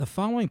The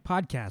following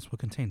podcast will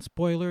contain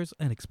spoilers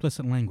and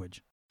explicit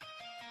language.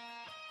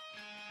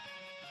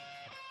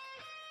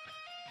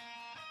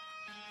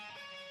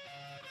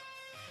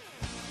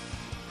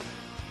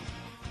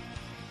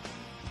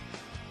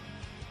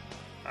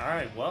 All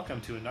right,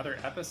 welcome to another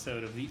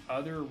episode of the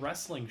Other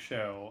Wrestling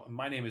Show.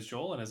 My name is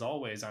Joel, and as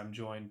always, I'm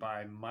joined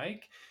by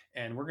Mike,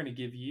 and we're going to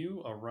give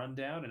you a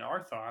rundown and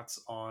our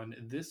thoughts on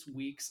this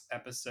week's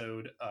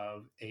episode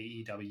of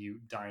AEW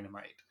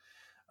Dynamite.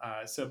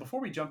 So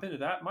before we jump into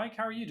that, Mike,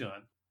 how are you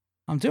doing?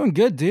 I'm doing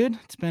good, dude.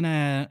 It's been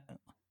a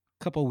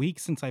couple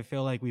weeks since I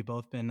feel like we've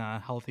both been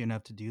healthy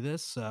enough to do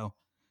this, so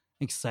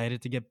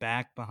excited to get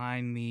back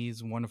behind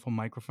these wonderful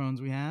microphones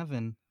we have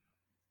and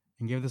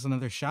give this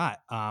another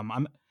shot.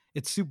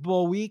 It's Super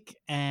Bowl week,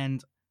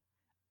 and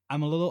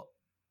I'm a little,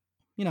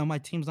 my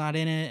team's not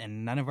in it,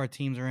 and none of our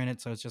teams are in it,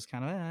 so it's just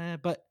kind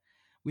of, but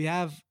we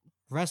have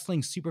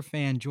wrestling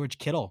superfan George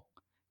Kittle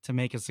to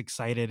make us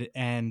excited,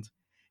 and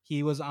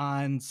he was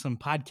on some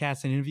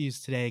podcasts and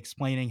interviews today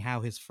explaining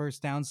how his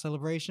first down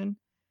celebration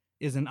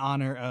is in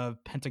honor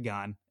of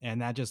Pentagon,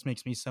 and that just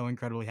makes me so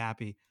incredibly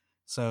happy.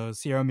 So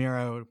Ciro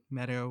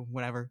Meadow,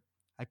 whatever,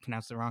 I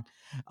pronounced it wrong,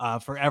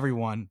 for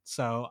everyone.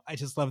 So I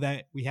just love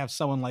that we have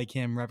someone like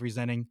him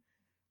representing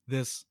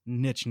this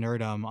niche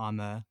nerdum on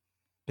the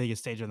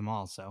biggest stage of them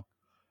all. So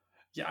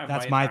Yeah,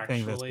 that's my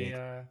thing this week.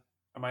 I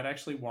might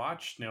actually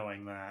watch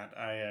knowing that.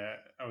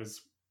 I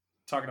was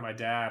talking to my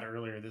dad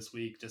earlier this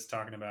week, just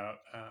talking about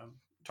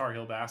Tar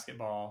Heel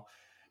basketball,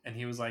 and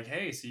he was like,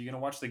 "Hey, so you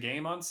gonna watch the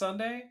game on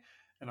Sunday?"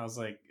 And I was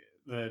like,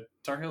 "The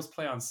Tar Heels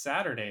play on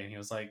Saturday," and he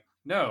was like,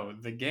 "No,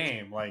 the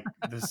game, like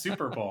the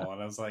Super Bowl."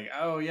 And I was like,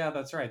 "Oh yeah,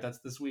 that's right. That's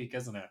this week,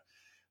 isn't it?"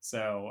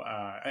 So,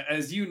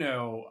 as you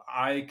know,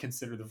 I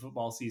consider the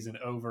football season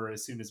over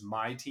as soon as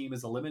my team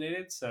is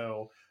eliminated.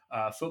 So,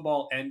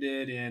 football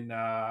ended in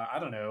I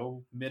don't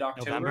know,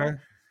 mid-October.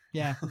 November.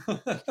 Yeah.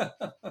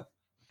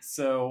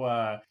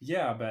 So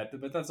yeah, but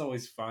that's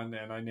always fun,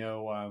 and I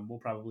know we'll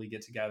probably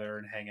get together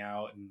and hang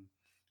out and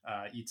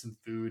eat some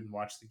food and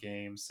watch the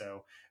game.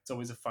 So it's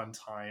always a fun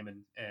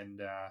time,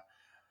 and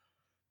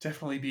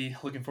definitely be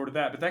looking forward to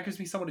that. But that gives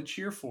me someone to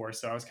cheer for.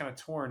 So I was kind of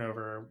torn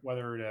over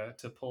whether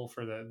to pull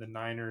for the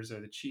Niners or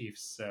the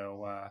Chiefs.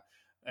 So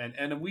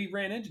and we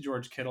ran into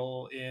George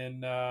Kittle in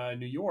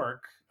New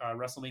York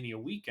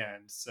WrestleMania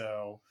weekend.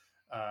 So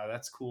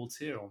that's cool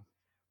too.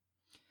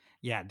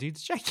 Yeah,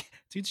 dude's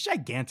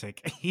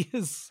gigantic.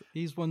 He's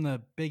one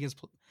of the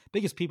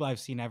biggest people I've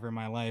seen ever in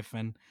my life,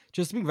 and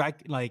just to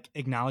be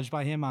acknowledged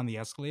by him on the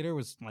escalator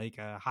was like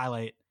a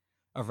highlight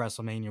of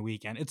WrestleMania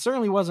weekend. It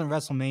certainly wasn't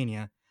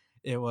WrestleMania.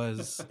 It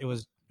was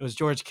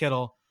George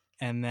Kittle,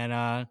 and then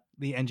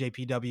the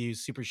NJPW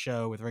Super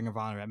Show with Ring of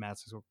Honor at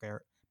Madison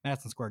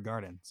Square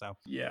Garden. So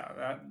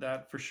yeah,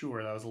 that for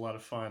sure, that was a lot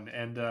of fun,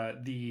 and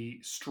the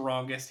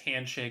strongest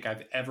handshake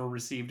I've ever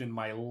received in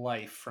my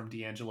life from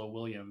D'Angelo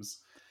Williams.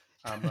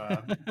 I'm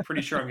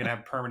pretty sure I'm going to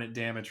have permanent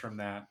damage from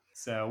that.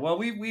 So, well,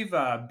 we've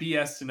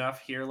BS'd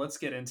enough here. Let's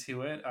get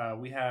into it.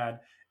 We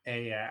had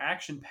a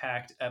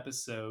action-packed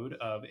episode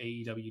of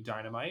AEW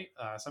Dynamite.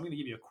 So I'm going to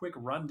give you a quick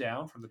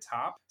rundown from the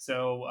top.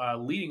 So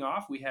leading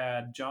off, we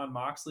had Jon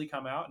Moxley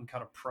come out and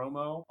cut a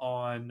promo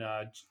on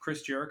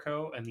Chris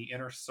Jericho and the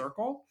Inner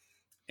Circle.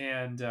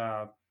 And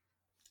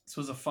this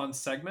was a fun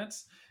segment.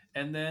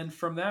 And then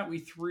from that, we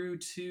threw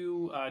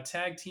to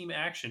tag team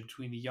action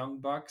between the Young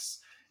Bucks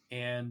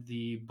and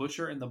the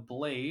Butcher and the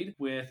Blade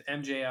with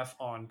MJF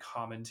on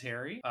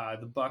commentary.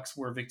 The Bucks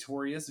were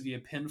victorious via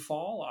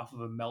pinfall off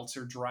of a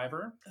Meltzer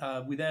driver.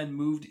 We then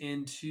moved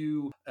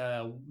into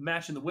a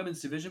match in the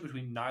women's division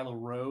between Nyla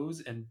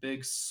Rose and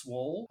Big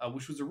Swole,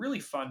 which was a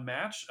really fun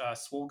match.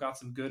 Swole got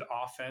some good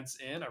offense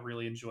in. I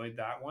really enjoyed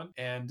that one.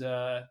 And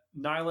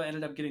Nyla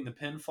ended up getting the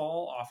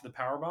pinfall off the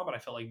powerbomb, but I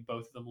felt like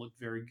both of them looked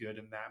very good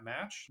in that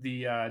match.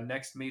 The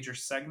next major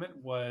segment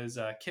was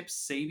Kip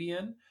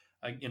Sabian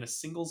in a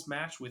singles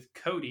match with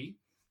Cody,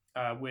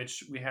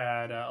 which we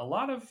had a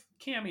lot of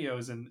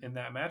cameos in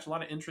that match, a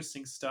lot of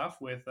interesting stuff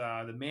with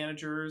the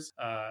managers,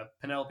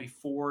 Penelope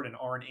Ford and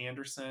Arn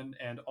Anderson,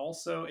 and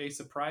also a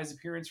surprise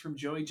appearance from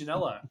Joey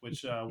Janela,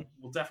 which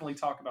we'll definitely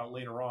talk about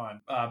later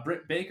on.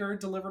 Britt Baker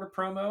delivered a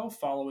promo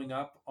following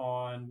up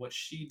on what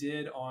she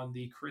did on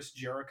the Chris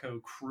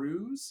Jericho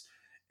cruise.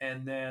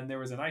 And then there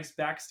was a nice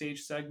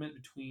backstage segment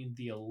between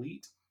the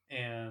Elite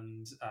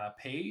and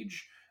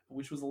Paige,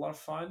 which was a lot of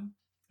fun.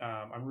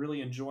 I'm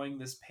really enjoying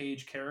this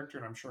Paige character,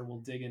 and I'm sure we'll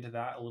dig into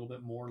that a little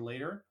bit more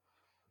later.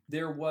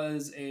 There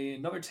was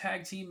another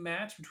tag team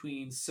match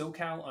between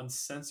SoCal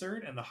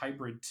Uncensored and the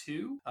Hybrid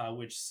 2,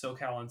 which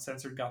SoCal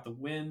Uncensored got the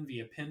win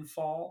via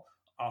pinfall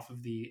off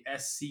of the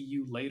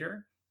SCU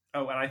later.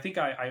 Oh, and I think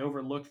I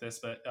overlooked this,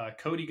 but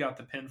Cody got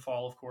the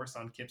pinfall, of course,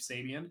 on Kip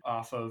Sabian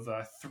off of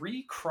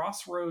 3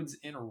 crossroads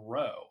in a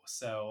row.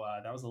 So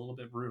that was a little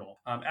bit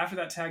brutal. After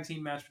that tag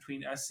team match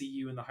between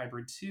SCU and the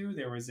Hybrid 2,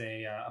 there was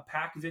a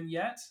pack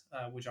vignette,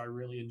 which I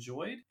really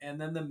enjoyed.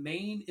 And then the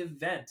main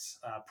event,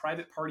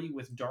 Private Party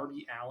with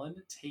Darby Allin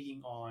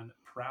taking on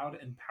Proud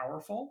and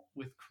Powerful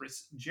with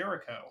Chris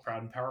Jericho.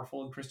 Proud and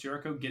Powerful and Chris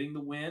Jericho getting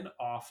the win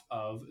off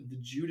of the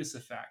Judas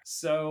Effect.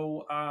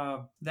 So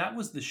that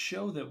was the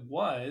show that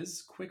was.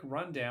 Quick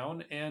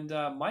rundown. And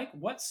Mike,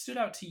 what stood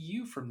out to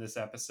you from this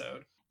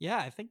episode? Yeah,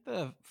 I think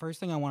the first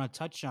thing I want to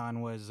touch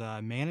on was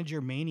Manager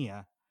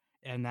Mania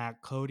and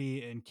that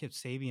Cody and Kip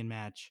Sabian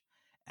match.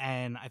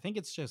 And I think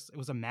it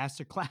was a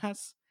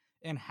masterclass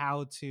in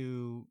how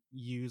to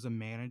use a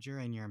manager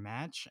in your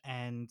match.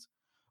 And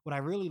what I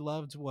really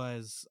loved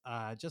was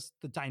just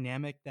the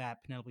dynamic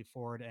that Penelope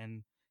Ford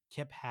and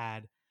Kip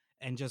had,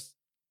 and just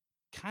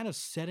kind of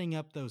setting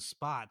up those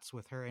spots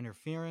with her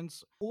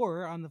interference,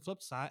 or on the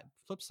flip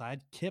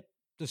side, Kip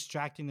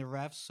distracting the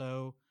refs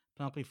so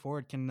Penelope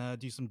Ford can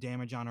do some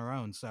damage on her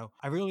own. So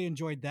I really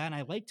enjoyed that, and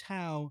I liked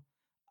how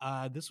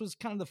this was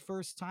kind of the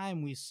first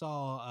time we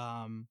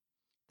saw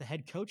the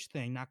head coach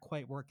thing not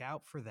quite work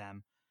out for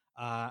them.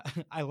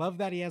 I love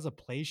that he has a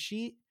play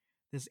sheet.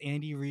 This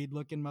Andy Reid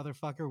looking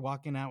motherfucker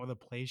walking out with a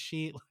play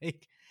sheet,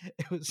 like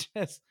it was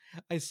just.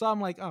 I saw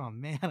him like, oh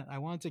man, I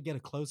wanted to get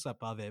a close up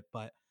of it,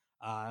 but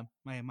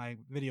my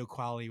video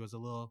quality was a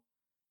little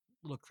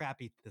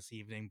crappy this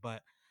evening,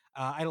 but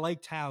I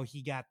liked how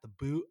he got the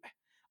boot.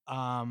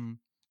 Um,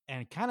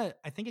 and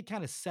I think it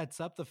kind of sets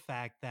up the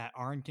fact that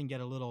Arn can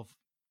get a little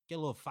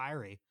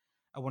fiery.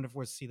 I wonder if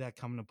we'll see that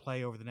come into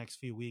play over the next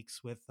few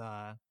weeks with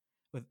the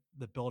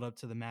build up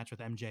to the match with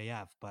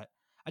MJF. But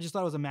I just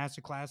thought it was a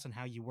masterclass in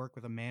how you work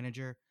with a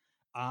manager,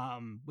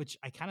 which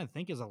I kind of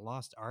think is a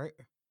lost art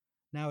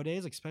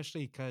nowadays,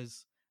 especially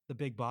because the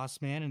big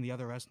boss man and the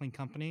other wrestling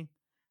company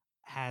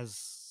has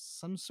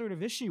some sort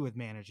of issue with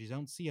managers. You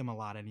don't see him a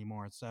lot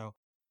anymore. So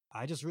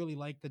I just really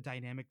like the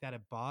dynamic that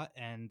it bought,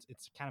 and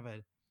it's kind of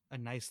a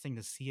nice thing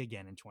to see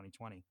again in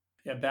 2020.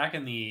 Yeah, back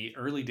in the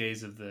early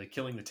days of the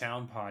Killing the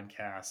Town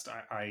podcast,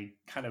 I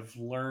kind of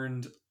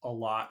learned a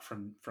lot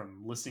from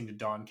listening to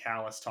Don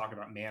Callis talk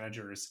about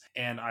managers,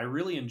 and I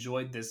really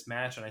enjoyed this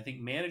match. And I think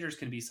managers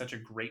can be such a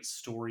great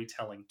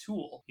storytelling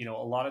tool. You know,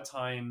 a lot of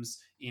times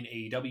in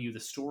AEW, the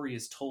story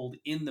is told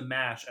in the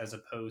match as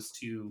opposed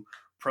to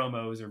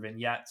promos or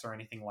vignettes or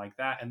anything like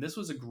that. And this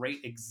was a great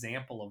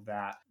example of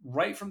that.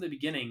 Right from the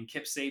beginning,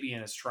 Kip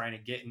Sabian is trying to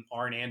get in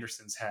Arn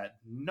Anderson's head,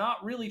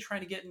 not really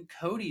trying to get in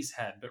Cody's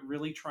head, but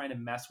really trying to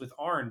mess with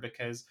Arn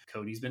because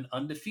Cody's been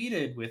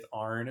undefeated with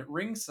Arn at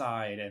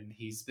ringside, and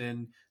he's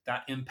been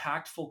that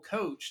impactful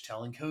coach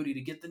telling Cody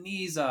to get the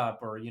knees up,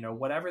 or, you know,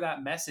 whatever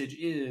that message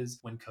is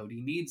when Cody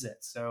needs it.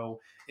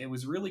 So it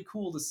was really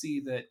cool to see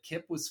that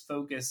Kip was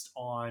focused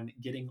on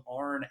getting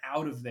Arn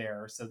out of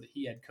there so that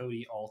he had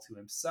Cody all to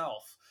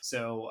himself.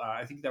 So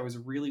I think that was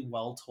a really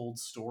well told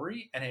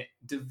story, and it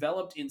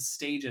developed in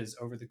stages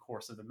over the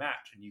course of the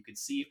match. And you could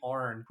see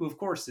Arn, who of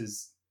course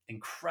is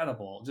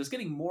incredible, just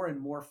getting more and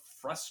more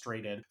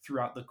frustrated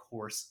throughout the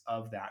course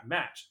of that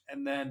match.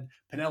 And then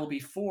Penelope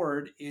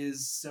Ford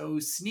is so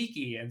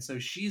sneaky, and so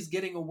she's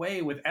getting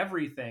away with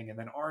everything, and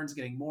then Arn's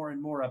getting more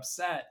and more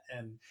upset.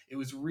 And it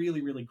was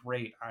really, really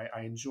great.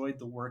 I enjoyed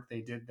the work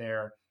they did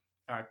there.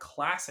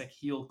 Classic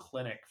heel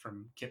clinic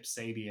from Kip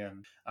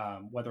Sabian,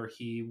 whether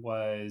he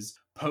was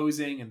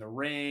posing in the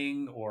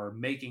ring or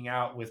making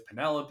out with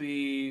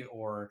Penelope,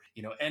 or,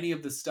 you know, any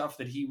of the stuff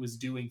that he was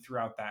doing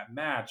throughout that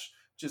match.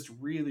 Just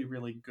really,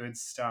 really good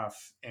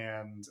stuff.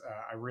 And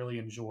I really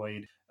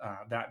enjoyed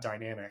that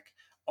dynamic.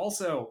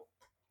 Also,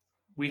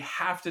 we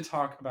have to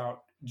talk about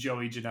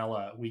Joey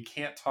Janela. We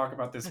can't talk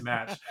about this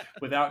match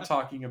without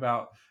talking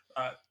about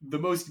the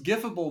most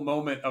gifable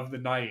moment of the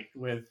night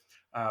with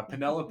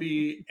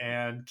Penelope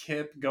and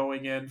Kip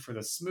going in for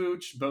the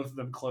smooch. Both of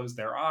them close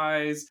their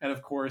eyes. And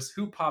of course,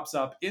 who pops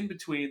up in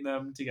between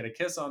them to get a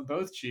kiss on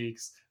both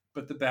cheeks?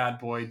 But the bad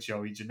boy,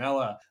 Joey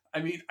Janela. I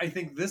mean, I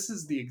think this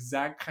is the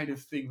exact kind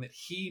of thing that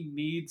he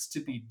needs to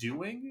be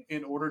doing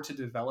in order to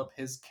develop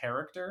his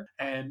character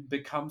and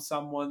become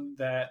someone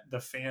that the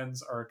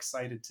fans are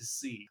excited to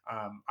see.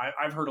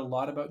 I've heard a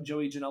lot about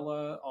Joey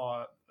Janela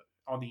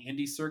on the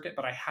indie circuit,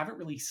 but I haven't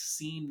really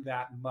seen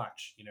that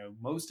much. You know,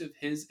 most of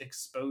his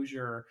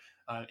exposure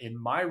in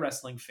my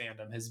wrestling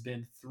fandom has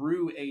been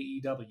through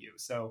AEW.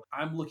 So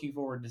I'm looking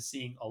forward to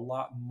seeing a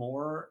lot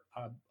more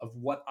of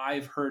what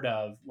I've heard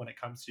of when it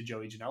comes to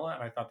Joey Janela.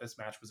 And I thought this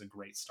match was a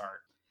great start.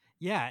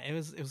 Yeah, it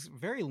was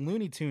very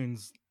Looney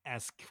Tunes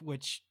esque,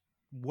 which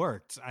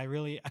worked. I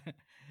really,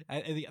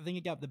 I think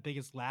it got the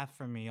biggest laugh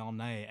from me all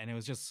night, and it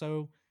was just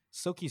so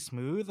silky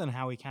smooth, and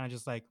how he kind of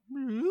just like,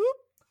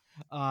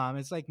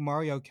 it's like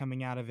Mario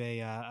coming out of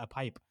a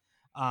pipe.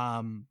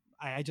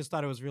 I just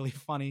thought it was really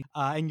funny.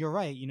 And you're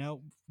right. You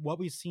know what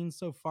we've seen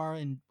so far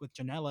in with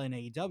Janela in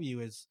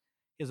AEW is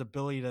his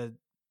ability to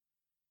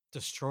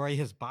destroy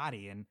his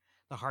body, and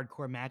the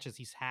hardcore matches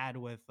he's had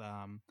with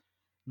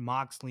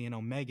Moxley and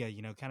Omega,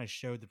 kind of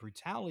showed the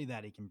brutality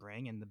that he can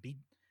bring and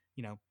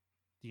you know,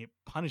 the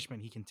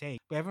punishment he can take.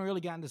 We haven't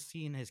really gotten to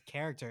see in his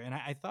character. And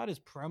I thought his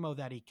promo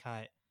that he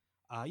cut,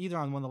 either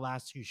on one of the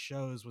last two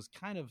shows, was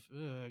kind of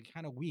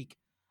weak.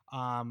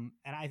 And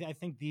I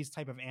think these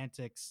type of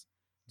antics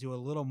do a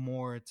little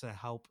more to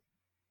help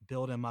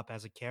build him up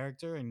as a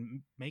character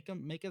and make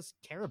us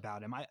care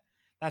about him.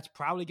 That's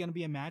probably going to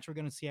be a match we're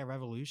going to see at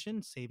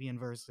Revolution, Sabian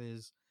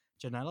versus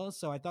Janela.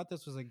 So I thought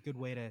this was a good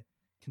way to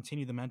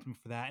continue the momentum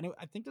for that. And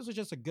I think this was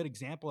just a good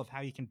example of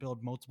how you can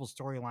build multiple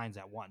storylines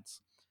at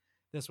once.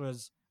 This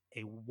was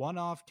a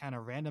one-off kind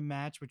of random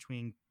match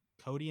between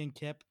Cody and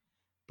Kip,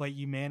 but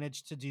you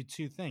managed to do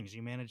two things.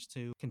 You managed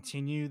to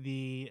continue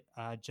the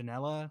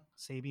Janela,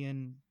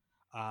 Sabian,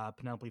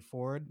 Penelope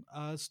Ford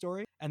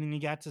story, and then you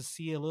got to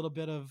see a little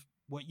bit of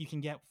what you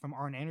can get from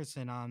Arn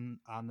Anderson on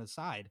the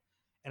side.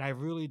 And I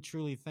really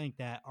truly think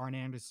that Arn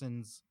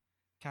Anderson's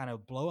kind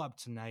of blow up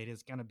tonight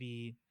is going to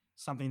be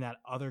something that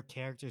other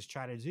characters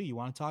try to do. You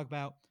want to talk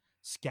about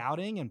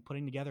scouting and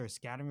putting together a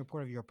scouting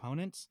report of your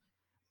opponents?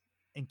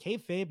 In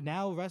kayfabe,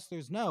 now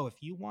wrestlers know if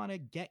you want to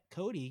get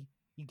Cody,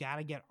 you got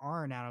to get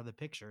Arn out of the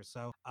picture.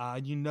 So,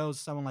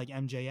 someone like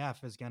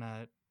MJF is going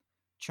to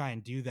try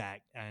and do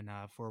that in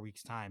 4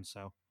 weeks' time.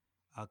 So,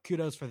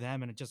 kudos for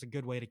them, and it's just a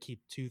good way to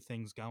keep two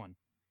things going.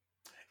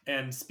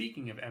 And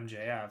speaking of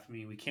MJF, I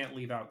mean, we can't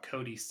leave out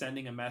Cody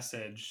sending a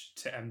message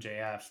to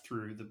MJF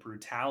through the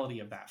brutality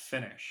of that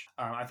finish.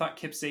 I thought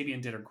Kip Sabian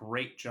did a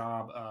great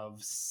job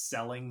of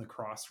selling the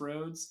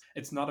Crossroads.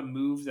 It's not a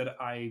move that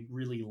I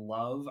really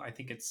love. I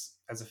think it's,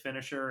 as a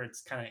finisher,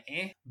 it's kind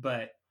of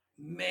but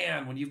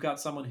man, when you've got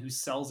someone who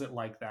sells it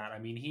like that, I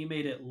mean, he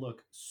made it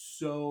look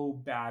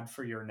so bad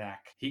for your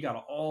neck. He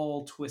got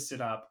all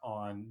twisted up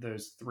on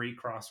those 3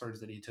 crosswords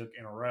that he took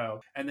in a row,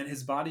 and then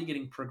his body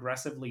getting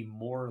progressively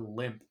more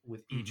limp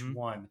with each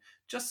one.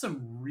 Just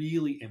some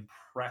really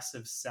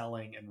impressive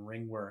selling and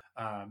ring work.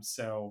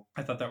 So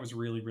I thought that was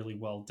really, really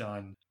well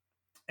done.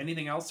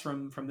 Anything else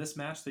from this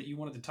match that you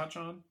wanted to touch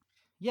on?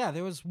 Yeah,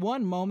 there was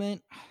one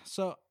moment.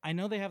 So I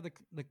know they have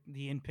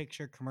the in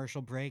picture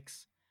commercial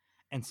breaks,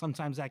 and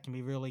sometimes that can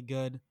be really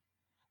good.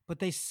 But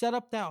they set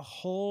up that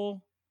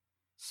whole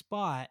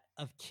spot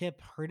of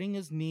Kip hurting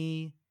his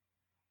knee,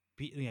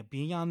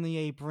 being on the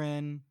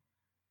apron,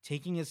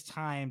 taking his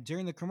time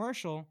during the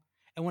commercial.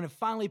 And when it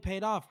finally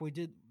paid off, was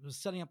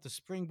setting up the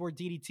springboard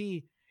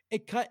DDT.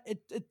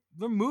 It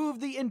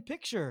removed the in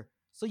picture,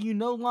 so you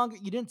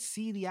didn't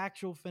see the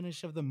actual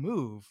finish of the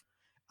move.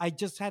 I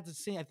just had to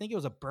see. I think it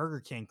was a Burger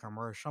King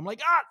commercial. I'm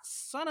like,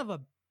 son of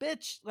a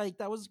bitch! Like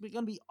that was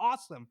gonna be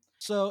awesome.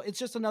 So it's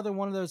just another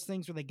one of those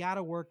things where they got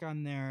to work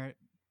on their.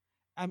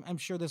 I'm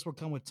sure this will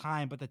come with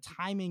time, but the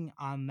timing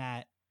on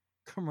that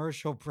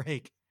commercial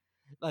break,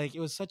 like it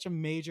was such a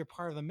major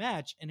part of the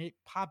match, and it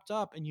popped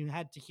up, and you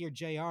had to hear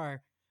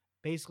JR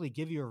basically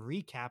give you a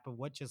recap of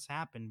what just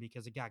happened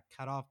because it got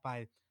cut off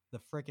by the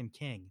frickin'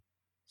 King.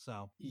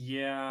 So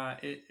yeah,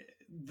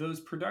 those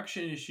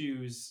production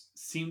issues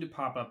seem to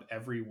pop up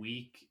every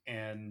week,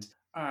 and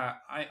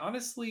I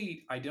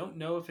honestly I don't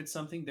know if it's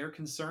something they're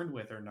concerned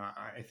with or not.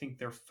 I think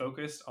they're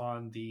focused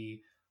on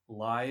the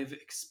live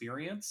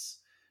experience,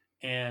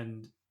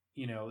 and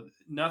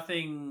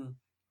nothing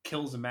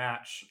kills a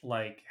match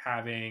like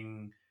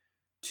having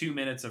 2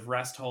 minutes of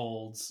rest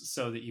holds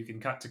so that you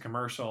can cut to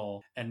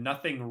commercial, and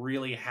nothing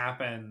really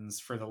happens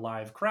for the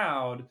live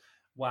crowd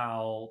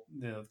while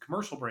the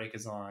commercial break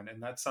is on.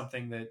 And that's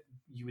something that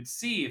you would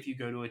see if you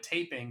go to a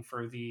taping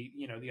for the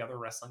other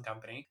wrestling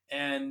company,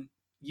 and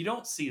you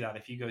don't see that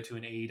if you go to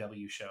an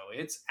AEW show.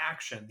 It's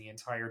action the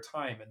entire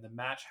time, and the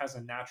match has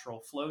a natural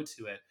flow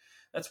to it.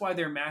 That's why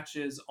their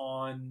matches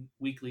on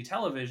weekly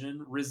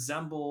television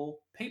resemble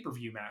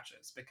pay-per-view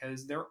matches,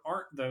 because there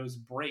aren't those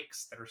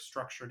breaks that are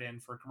structured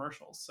in for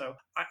commercials. So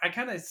I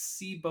kind of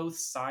see both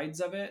sides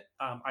of it.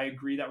 I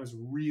agree that was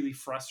really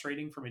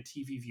frustrating from a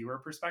TV viewer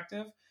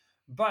perspective.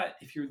 But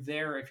if you're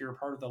there, if you're a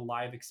part of the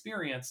live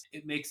experience,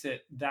 it makes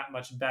it that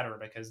much better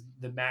because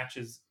the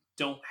matches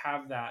don't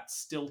have that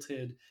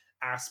stilted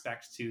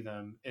aspect to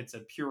them. It's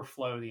a pure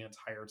flow the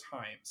entire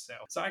time. So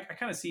I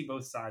kind of see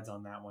both sides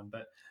on that one,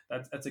 but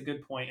that's a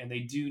good point. And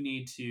they do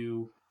need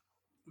to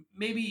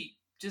maybe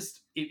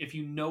just, if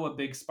you know a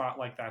big spot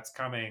like that's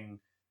coming,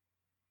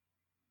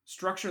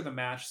 structure the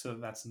match so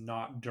that's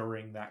not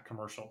during that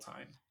commercial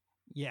time.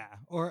 yeah,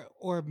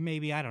 or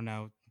maybe I don't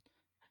know,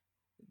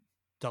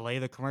 delay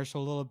the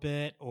commercial a little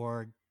bit,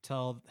 or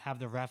have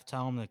the ref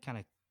tell them to kind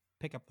of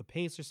pick up the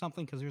pace or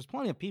something, because there's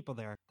plenty of people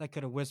there that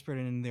could have whispered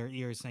in their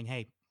ears saying,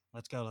 "Hey,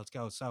 let's go, let's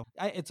go." So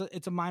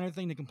it's a minor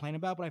thing to complain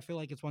about, but I feel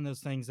like it's one of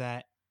those things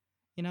that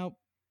you know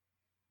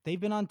they've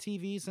been on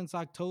TV since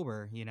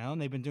October,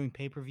 and they've been doing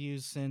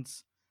pay-per-views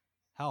since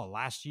hell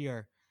last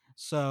year.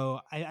 So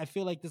I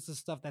feel like this is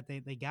stuff that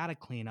they got to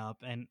clean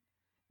up. And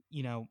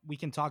we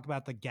can talk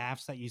about the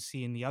gaffes that you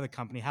see in the other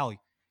company. Hell,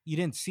 you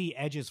didn't see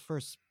Edge's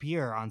first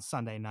spear on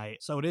Sunday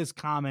night, so it is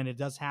common. It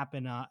does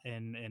happen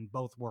in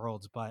both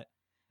worlds, but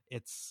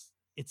it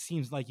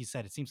seems like you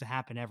said, it seems to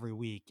happen every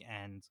week,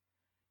 and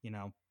you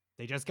know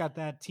they just got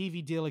that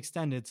TV deal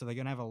extended, so they're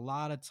gonna have a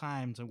lot of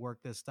time to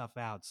work this stuff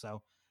out.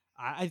 So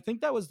I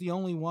think that was the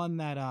only one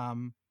that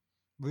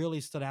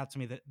really stood out to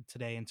me that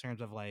today in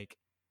terms of like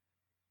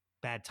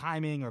bad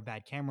timing or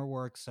bad camera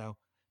work. So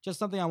just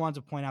something I wanted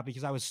to point out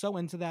because I was so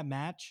into that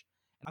match.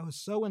 I was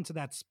so into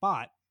that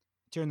spot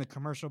during the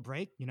commercial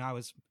break. I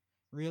was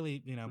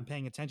really,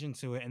 paying attention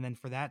to it. And then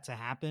for that to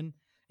happen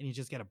and you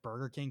just get a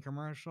Burger King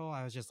commercial,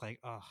 I was just like,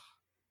 oh,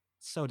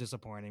 so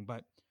disappointing.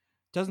 But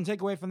doesn't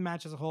take away from the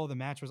match as a whole. The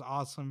match was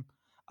awesome.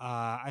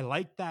 I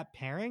like that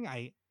pairing.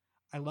 I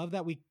love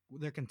that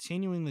they're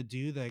continuing to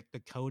do the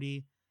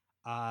Cody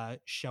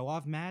show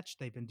off match.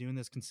 They've been doing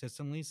this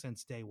consistently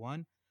since day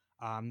one.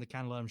 To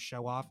kind of let them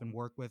show off and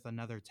work with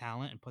another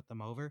talent and put them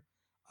over.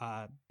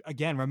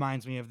 Again,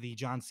 reminds me of the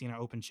John Cena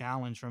Open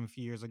Challenge from a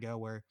few years ago,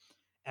 where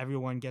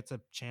everyone gets a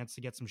chance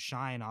to get some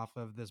shine off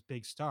of this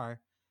big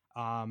star.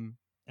 And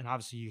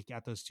obviously, you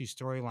got those two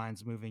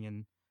storylines moving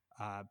in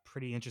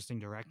pretty interesting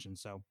direction.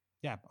 So,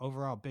 yeah,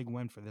 overall, big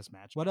win for this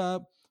match.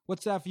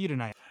 What's that for you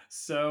tonight?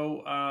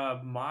 So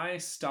my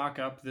stock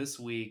up this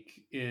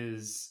week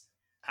is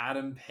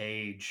Adam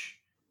Page.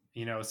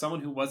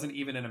 Someone who wasn't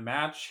even in a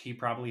match. He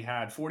probably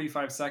had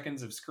 45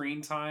 seconds of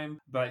screen time,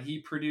 but he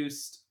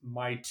produced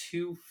my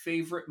two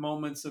favorite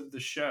moments of the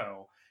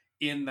show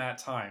in that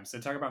time.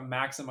 So talk about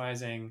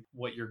maximizing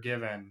what you're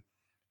given.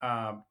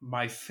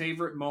 My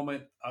favorite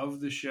moment of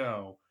the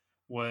show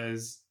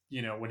was,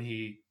 when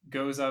he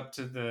goes up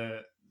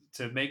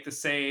to make the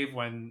save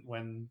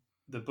when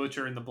the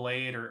Butcher and the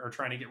Blade are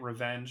trying to get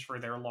revenge for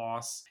their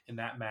loss in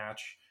that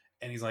match.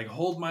 And he's like,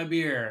 hold my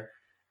beer.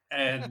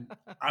 And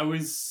I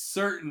was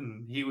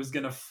certain he was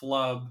going to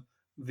flub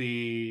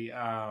the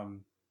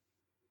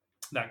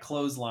that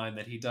clothesline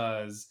that he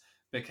does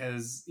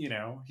because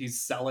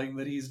he's selling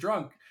that he's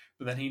drunk,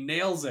 but then he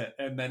nails it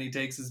and then he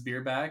takes his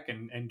beer back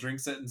and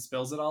drinks it and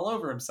spills it all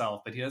over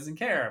himself, but he doesn't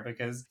care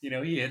because he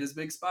hit his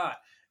big spot.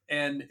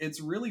 And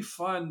it's really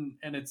fun,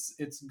 and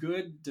it's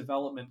good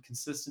development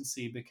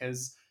consistency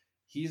because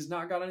he's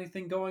not got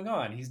anything going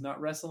on. He's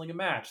not wrestling a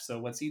match, so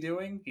what's he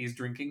doing? He's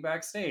drinking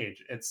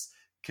backstage. It's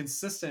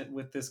consistent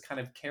with this kind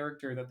of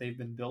character that they've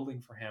been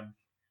building for him.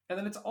 And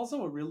then it's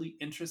also a really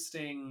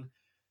interesting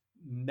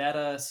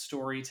meta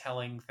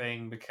storytelling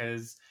thing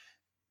because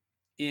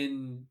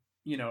in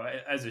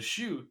as a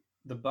shoot,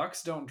 the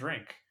Bucks don't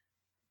drink.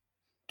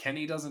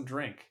 Kenny doesn't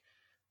drink.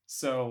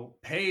 So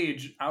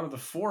Paige, out of the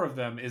four of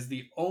them, is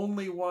the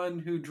only one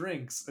who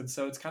drinks, and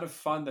so it's kind of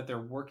fun that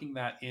they're working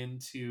that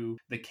into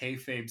the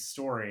kayfabe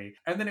story.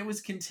 And then it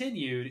was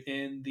continued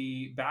in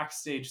the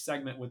backstage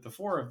segment with the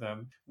four of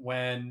them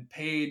when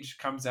Paige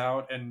comes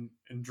out and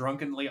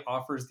drunkenly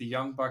offers the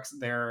Young Bucks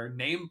their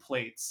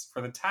nameplates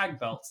for the tag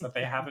belts that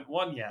they haven't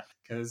won yet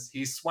because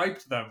he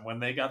swiped them when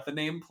they got the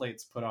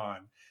nameplates put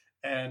on.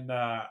 And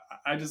I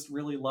just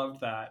really loved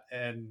that,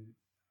 and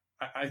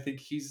I think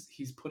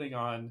he's putting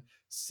on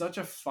such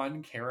a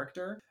fun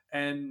character.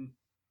 And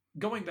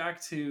going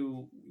back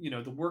to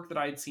the work that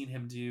I had seen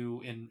him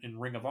do in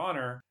Ring of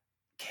Honor,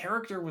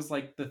 character was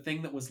like the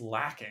thing that was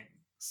lacking.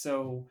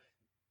 So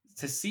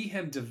to see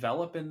him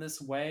develop in this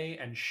way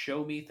and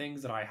show me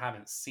things that I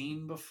haven't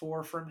seen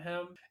before from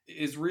him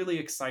is really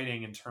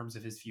exciting in terms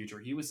of his future.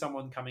 He was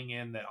someone coming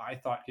in that I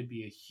thought could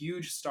be a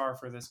huge star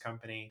for this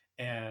company,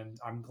 and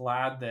I'm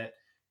glad that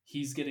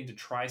he's getting to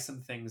try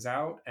some things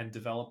out and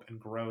develop and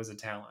grow as a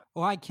talent.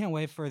 Well, I can't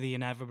wait for the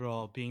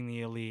inevitable being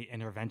the elite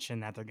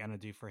intervention that they're gonna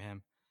do for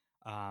him.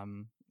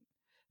 Um,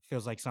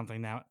 Feels like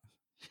something that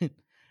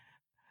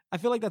I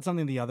feel like that's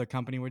something the other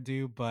company would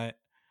do, but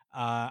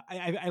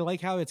I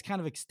like how it's kind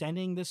of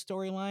extending this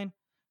storyline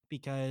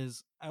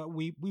because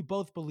we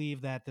both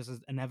believe that this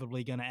is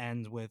inevitably going to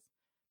end with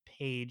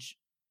Paige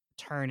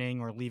turning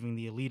or leaving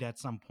the elite at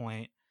some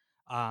point.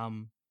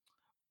 Um,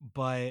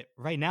 but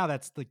right now,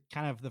 that's the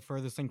kind of the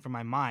furthest thing from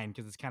my mind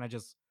because it's kind of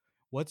just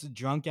what's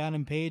drunk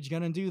Adam Page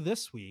gonna do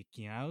this week,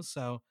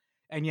 So,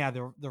 and yeah,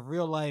 the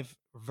real life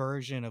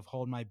version of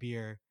Hold My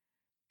Beer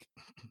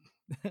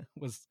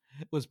was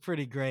was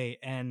pretty great,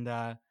 and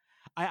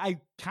I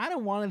kind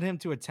of wanted him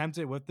to attempt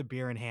it with the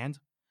beer in hand.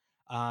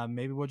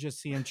 Maybe we'll just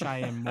see him try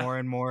in more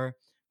and more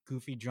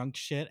goofy drunk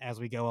shit as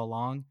we go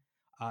along,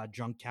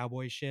 drunk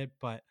cowboy shit.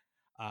 But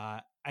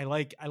I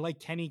like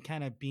Kenny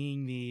kind of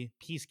being the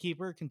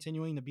peacekeeper,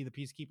 continuing to be the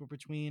peacekeeper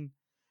between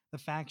the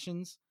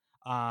factions.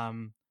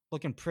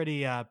 Looking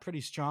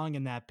pretty strong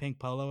in that pink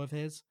polo of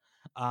his.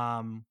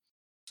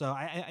 So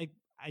I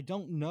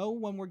don't know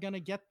when we're gonna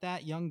get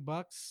that Young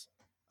Bucks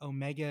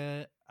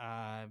Omega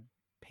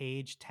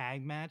Page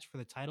tag match for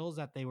the titles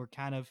that they were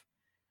kind of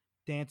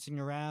dancing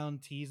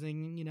around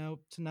teasing,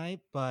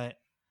 tonight. But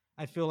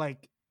I feel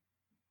like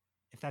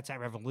if that's at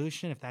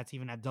Revolution, if that's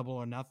even at Double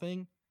or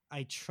Nothing,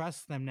 I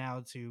trust them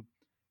now to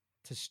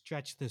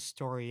stretch this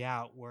story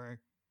out. Where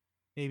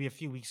maybe a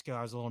few weeks ago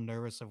I was a little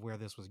nervous of where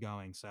this was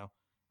going. So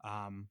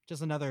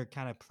just another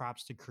kind of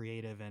props to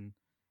creative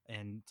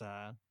and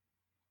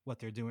what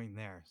they're doing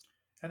there.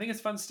 I think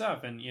it's fun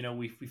stuff, and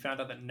we found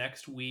out that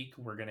next week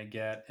we're gonna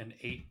get an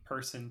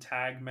 8-person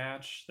tag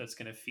match that's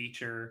gonna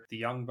feature the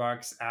Young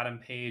Bucks, Adam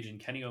Page, and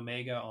Kenny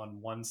Omega on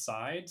one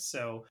side.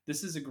 So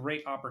this is a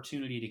great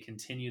opportunity to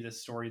continue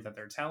this story that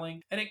they're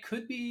telling, and it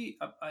could be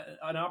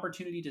an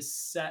opportunity to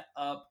set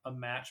up a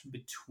match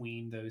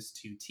between those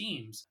two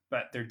teams.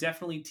 But they're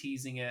definitely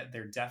teasing it.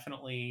 They're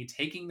definitely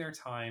taking their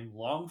time,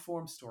 long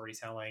form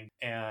storytelling,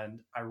 and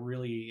I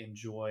really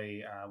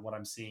enjoy what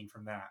I'm seeing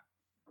from that.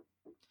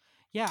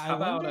 Yeah, I How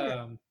about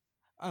wonder.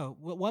 Oh,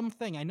 well, one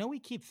thing I know, we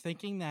keep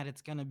thinking that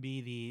it's going to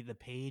be the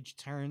page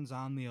turns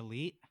on the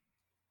elite.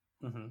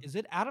 mhm. Is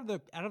it out of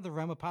the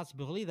realm of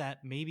possibility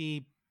that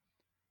maybe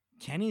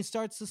Kenny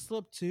starts to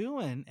slip too,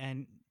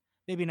 and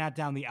maybe not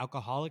down the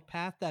alcoholic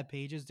path that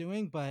Paige is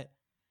doing, but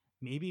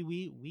maybe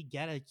we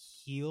get a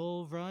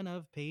heel run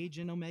of Paige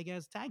and Omega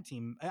as tag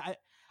team.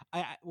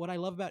 What I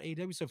love about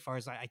AEW so far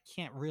is I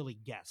can't really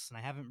guess, and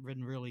I haven't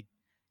been really,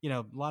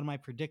 a lot of my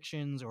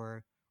predictions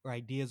or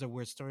ideas of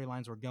where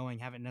storylines were going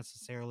haven't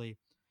necessarily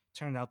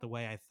turned out the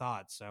way I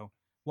thought. So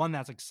one,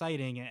 that's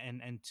exciting,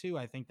 and two,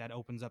 I think that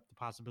opens up the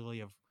possibility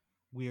of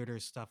weirder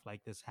stuff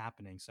like this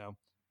happening. So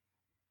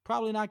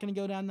probably not going to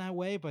go down that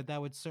way, but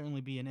that would certainly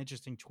be an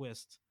interesting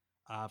twist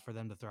for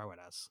them to throw at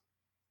us.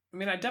 I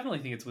mean, I definitely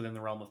think it's within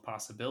the realm of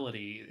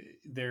possibility.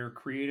 They're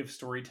creative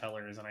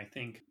storytellers, and I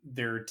think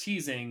they're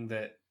teasing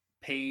that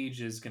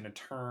Page is going to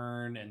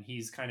turn and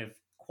he's kind of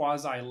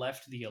quasi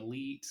left the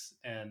elite.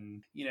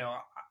 And,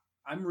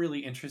 I'm really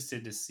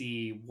interested to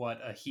see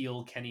what a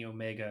heel Kenny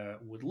Omega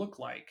would look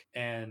like.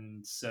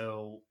 And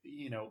so,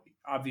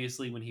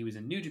 obviously, when he was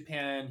in New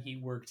Japan, he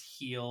worked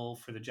heel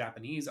for the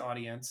Japanese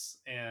audience,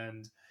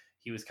 and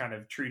he was kind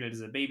of treated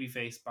as a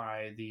babyface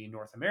by the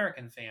North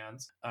American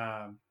fans.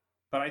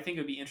 But I think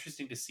it would be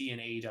interesting to see in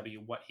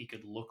AEW what he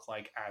could look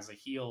like as a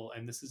heel.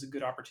 And this is a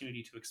good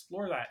opportunity to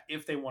explore that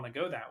if they want to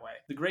go that way.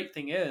 The great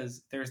thing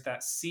is, there's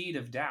that seed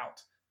of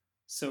doubt.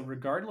 So,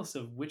 regardless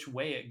of which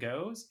way it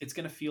goes, it's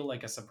going to feel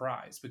like a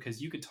surprise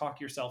because you could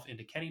talk yourself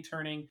into Kenny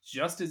turning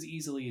just as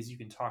easily as you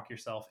can talk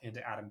yourself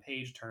into Adam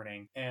Page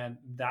turning. And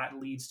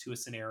that leads to a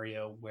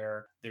scenario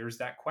where there's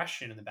that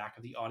question in the back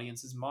of the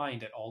audience's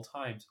mind at all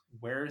times: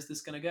 where is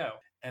this going to go?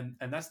 And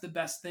that's the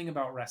best thing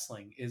about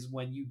wrestling, is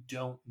when you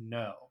don't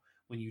know,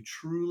 when you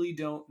truly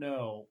don't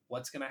know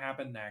what's going to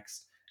happen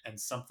next, and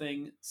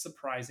something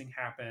surprising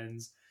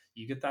happens.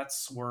 You get that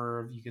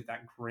swerve, you get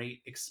that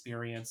great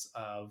experience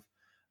of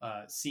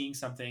seeing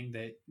something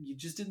that you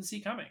just didn't see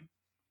coming.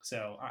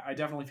 So I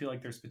definitely feel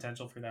like there's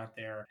potential for that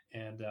there,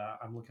 and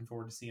I'm looking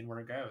forward to seeing where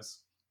it goes.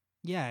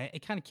 Yeah,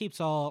 it kind of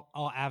keeps all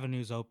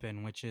avenues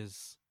open, which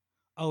is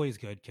always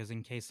good because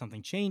in case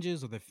something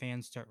changes or the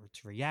fans start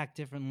to react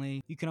differently,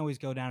 you can always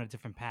go down a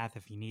different path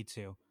if you need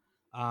to.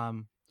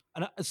 Um,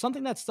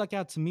 Something that stuck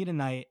out to me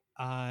tonight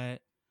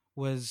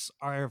was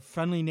our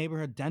friendly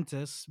neighborhood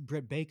dentist,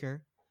 Britt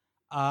Baker.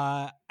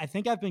 I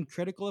think I've been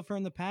critical of her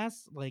in the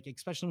past, like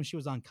especially when she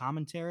was on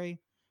commentary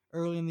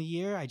early in the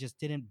year. I just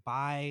didn't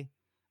buy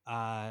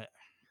uh,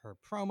 her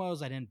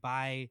promos. I didn't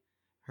buy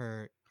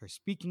her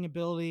speaking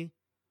ability.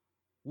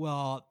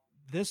 Well,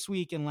 this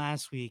week and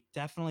last week,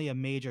 definitely a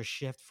major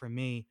shift for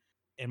me,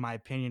 in my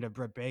opinion, of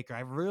Britt Baker.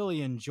 I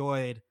really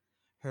enjoyed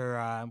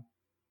her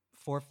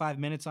 4 or 5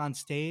 minutes on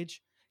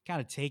stage, kind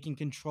of taking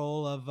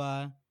control of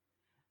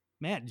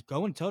man,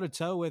 going toe to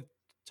toe with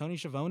Tony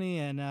Schiavone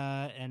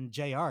and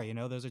Jr. You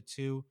know, those are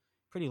two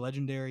pretty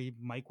legendary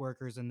mic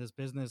workers in this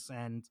business,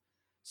 and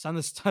some of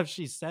the stuff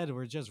she said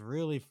were just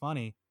really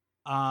funny.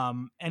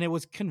 And it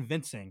was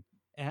convincing,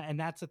 and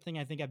that's the thing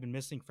I think I've been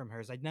missing from her.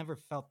 Is I never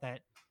felt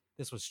that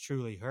this was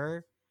truly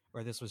her,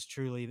 or this was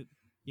truly,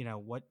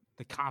 what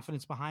the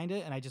confidence behind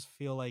it. And I just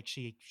feel like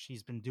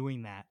she's been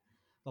doing that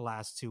the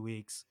last 2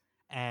 weeks,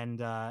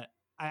 and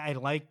I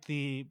like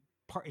the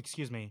part.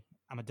 Excuse me,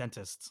 I'm a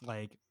dentist.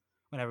 Like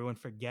when everyone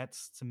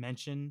forgets to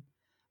mention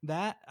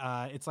that.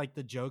 It's like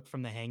the joke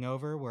from The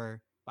Hangover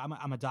where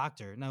I'm a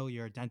doctor. No,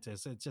 you're a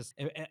dentist. It's just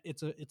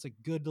it's a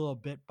good little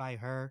bit by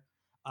her.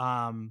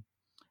 Um,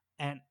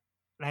 and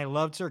I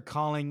loved her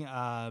calling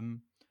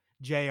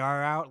Jr.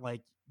 out,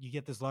 like, you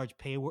get this large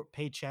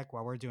paycheck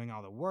while we're doing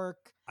all the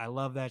work. I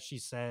love that she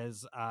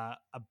says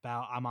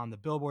about, I'm on the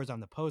billboards,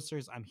 on the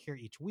posters, I'm here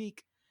each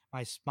week,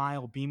 my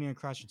smile beaming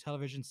across your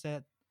television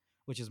set,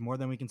 which is more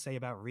than we can say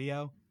about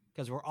Rio,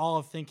 because we're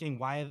all thinking,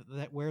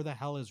 where the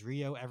hell is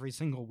Rio every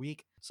single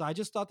week? So I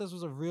just thought this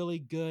was a really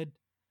good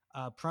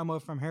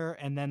promo from her,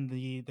 and then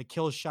the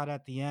kill shot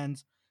at the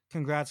end.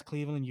 Congrats,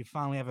 Cleveland! You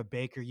finally have a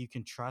Baker you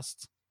can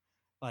trust.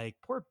 Like,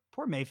 poor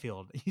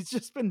Mayfield. He's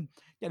just been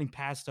getting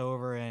passed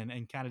over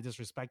and kind of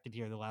disrespected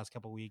here the last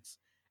couple weeks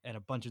at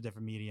a bunch of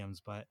different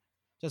mediums. But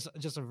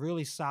just a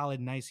really solid,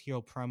 nice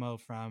heel promo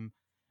from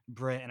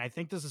Britt. And I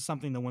think this is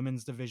something the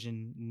women's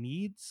division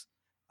needs.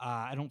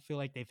 I don't feel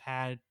like they've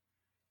had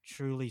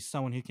truly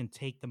someone who can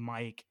take the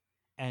mic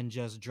and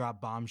just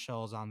drop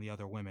bombshells on the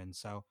other women.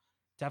 So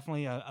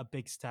definitely a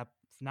big step,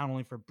 not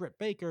only for Britt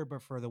Baker,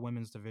 but for the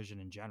women's division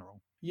in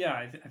general. Yeah,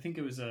 I think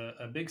it was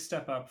a big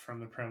step up from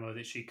the promo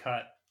that she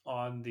cut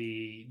on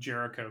the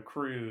Jericho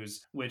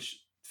cruise,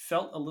 which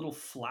felt a little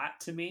flat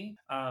to me.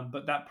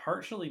 But that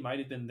partially might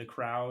have been the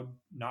crowd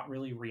not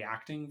really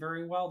reacting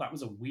very well. That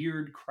was a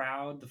weird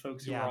crowd, the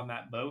folks who were Yeah. on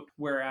that boat.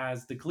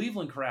 Whereas the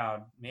Cleveland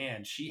crowd,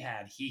 man, she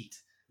had heat.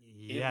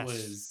 It Yes.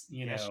 was,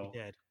 Yes, she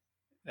did.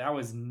 that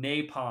was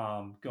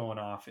napalm going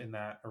off in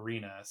that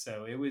arena.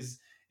 So it was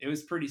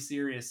pretty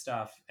serious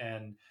stuff.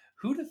 And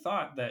who'd have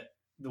thought that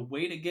the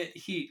way to get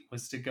heat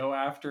was to go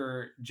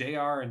after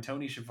JR and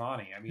Tony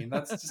Schiavone? I mean,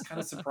 that's just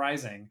kind of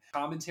surprising.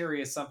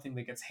 Commentary is something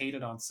that gets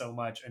hated on so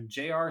much, and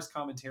JR's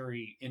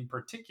commentary in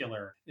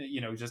particular,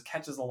 just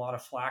catches a lot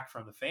of flack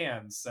from the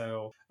fans.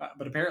 So,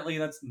 but apparently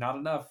that's not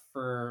enough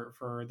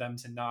for them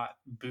to not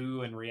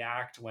boo and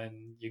react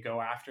when you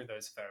go after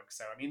those folks.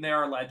 So, I mean, they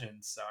are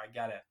legends, so I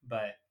get it,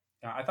 but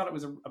I thought it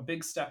was a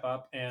big step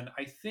up, and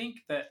I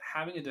think that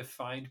having a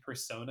defined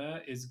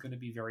persona is going to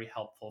be very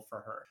helpful for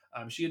her.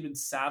 She had been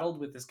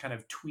saddled with this kind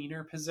of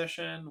tweener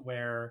position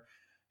where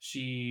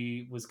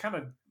she was kind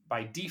of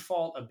by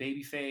default a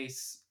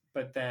babyface,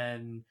 but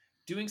then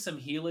doing some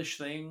heelish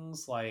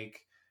things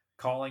like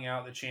calling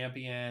out the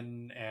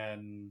champion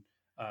and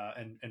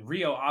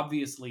Rio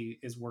obviously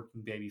is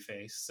working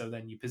babyface. So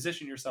then you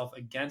position yourself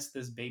against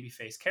this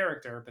babyface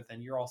character, but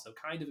then you're also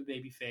kind of a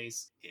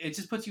babyface. It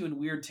just puts you in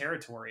weird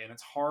territory, and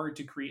it's hard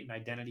to create an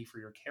identity for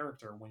your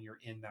character when you're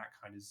in that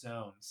kind of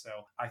zone. So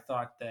I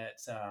thought that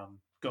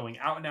going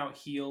out and out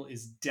heel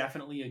is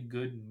definitely a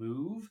good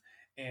move,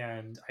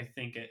 and I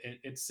think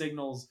it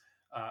signals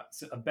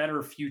a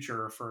better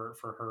future for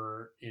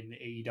her in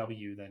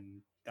AEW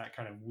than that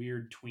kind of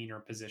weird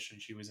tweener position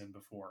she was in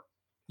before.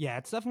 Yeah,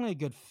 it's definitely a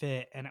good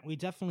fit, and we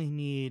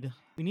need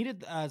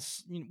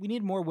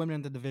more women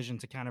in the division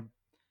to kind of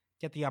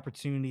get the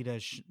opportunity to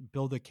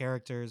build their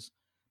characters,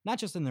 not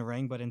just in the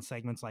ring, but in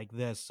segments like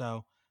this.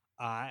 So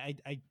I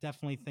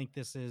definitely think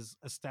this is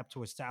a step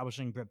to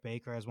establishing Britt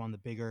Baker as one of the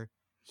bigger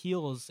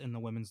heels in the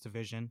women's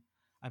division.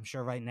 I'm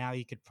sure right now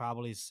you could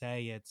probably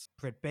say it's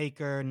Britt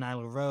Baker,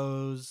 Nyla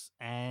Rose,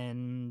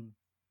 and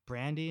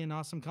Brandy and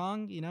Awesome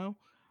Kong,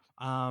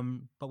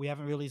 but we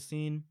haven't really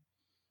seen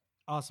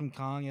Awesome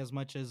Kong as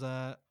much as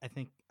I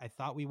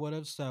thought we would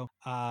have. So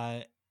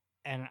and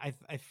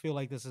I feel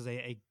like this is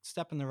a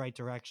step in the right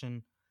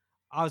direction.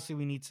 Obviously,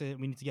 we need to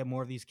get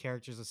more of these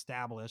characters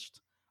established,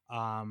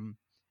 and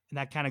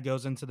that kind of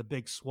goes into the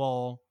Big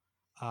Swole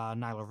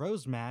Nyla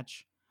Rose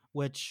match,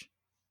 which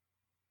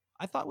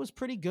I thought was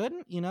pretty good.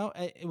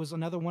 It was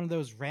another one of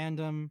those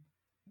random,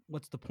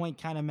 what's the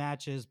point kind of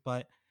matches,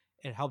 but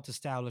it helped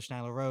establish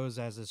Nyla Rose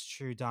as this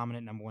true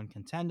dominant number one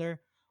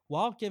contender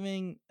while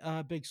giving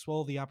Big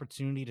Swole the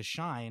opportunity to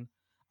shine,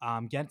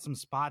 get some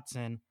spots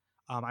in.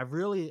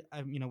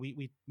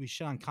 We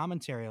shit on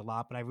commentary a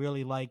lot, but I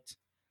really liked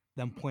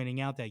them pointing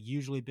out that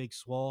usually Big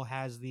Swole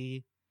has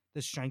the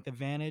strength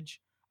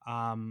advantage.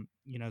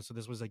 So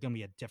this was going to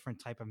be a different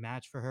type of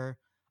match for her.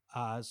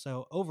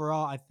 So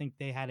overall, I think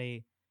they had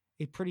a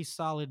pretty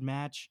solid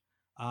match.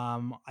 I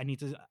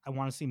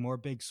want to see more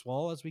Big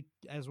Swole as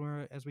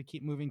we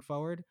keep moving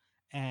forward.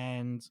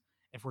 And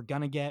if we're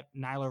gonna get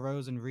Nyla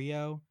Rose and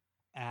Rio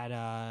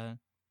at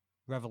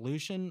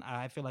Revolution,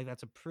 I feel like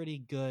that's a pretty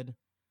good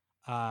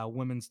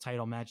women's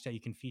title match that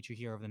you can feature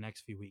here over the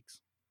next few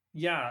weeks.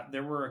 Yeah,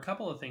 there were a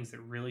couple of things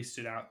that really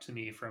stood out to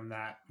me from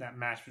that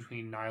match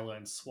between Nyla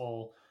and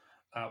Swole.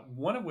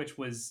 One of which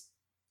was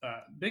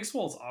Big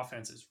Swole's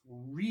offense is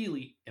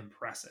really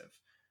impressive.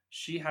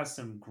 She has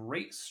some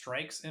great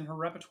strikes in her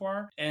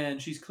repertoire,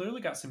 and she's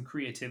clearly got some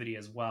creativity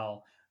as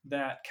well.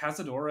 That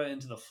Cazadora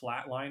into the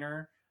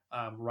flatliner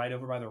right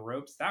over by the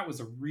ropes, that was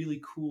a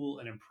really cool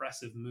and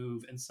impressive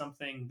move, and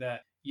something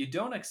that you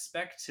don't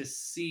expect to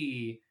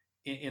see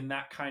in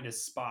that kind of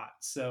spot.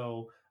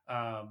 So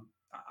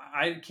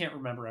I can't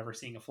remember ever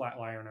seeing a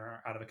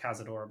flatliner out of a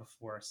Cazadora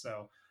before.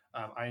 So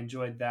I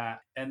enjoyed that.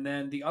 And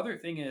then the other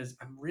thing is,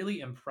 I'm really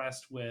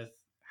impressed with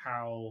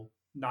how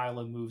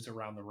Nyla moves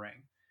around the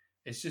ring.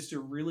 It's just a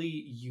really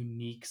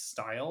unique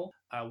style.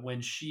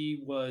 When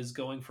she was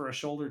going for a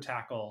shoulder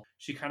tackle,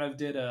 she kind of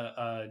did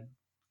a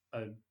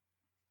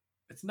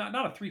it's not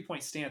a 3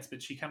 point stance,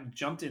 but she kind of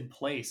jumped in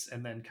place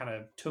and then kind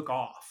of took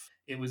off.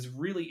 It was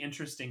really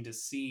interesting to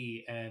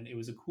see, and it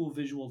was a cool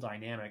visual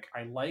dynamic.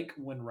 I like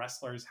when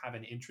wrestlers have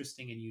an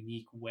interesting and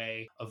unique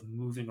way of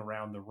moving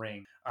around the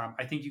ring.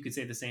 I think you could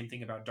say the same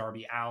thing about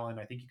Darby Allin.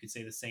 I think you could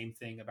say the same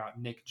thing about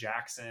Nick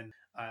Jackson.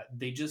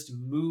 They just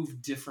move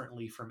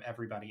differently from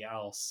everybody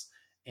else.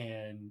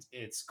 And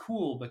it's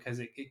cool because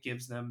it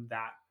gives them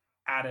that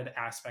added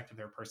aspect of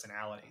their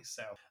personality.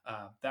 So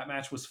that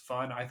match was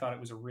fun. I thought it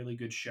was a really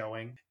good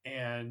showing,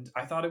 and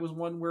I thought it was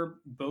one where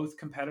both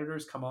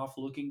competitors come off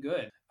looking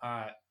good.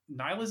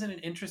 Nyla's in an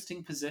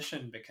interesting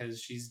position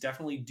because she's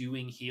definitely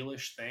doing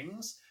heelish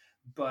things,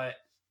 but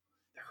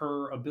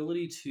her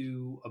ability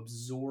to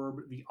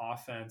absorb the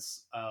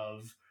offense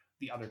of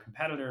the other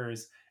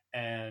competitors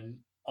and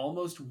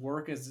almost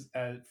work as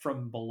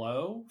from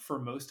below for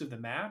most of the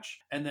match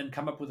and then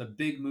come up with a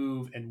big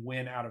move and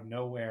win out of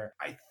nowhere,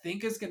 I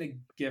think is going to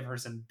give her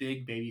some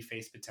big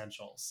babyface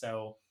potential.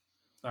 So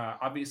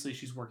obviously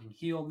she's working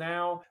heel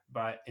now,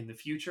 but in the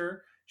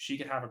future she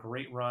could have a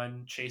great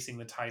run chasing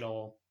the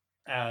title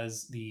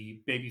as the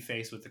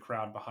babyface with the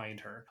crowd behind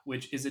her,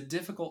 which is a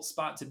difficult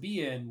spot to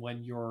be in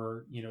when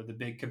you're, the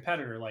big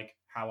competitor. Like,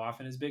 how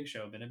often has Big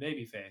Show been a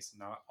babyface?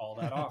 Not all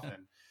that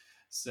often.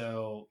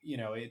 So,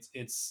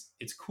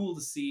 it's cool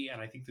to see, and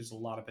I think there's a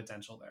lot of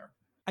potential there.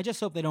 I just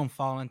hope they don't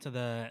fall into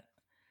the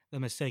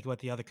mistake what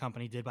the other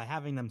company did by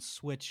having them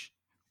switch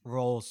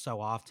roles so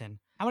often.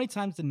 How many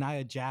times did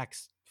Nia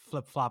Jax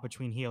flip flop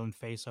between heel and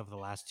face over the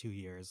last 2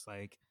 years?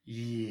 Like,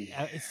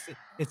 Yeah.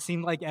 it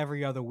seemed like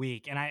every other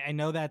week, and I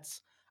know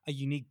that's a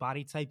unique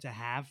body type to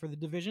have for the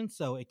division,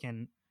 so it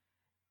can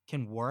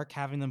work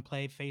having them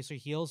play face or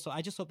heel. So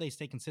I just hope they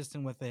stay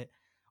consistent with it.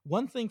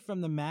 One thing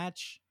from the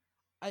match,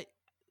 I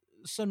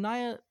so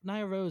Nia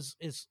Rose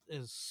is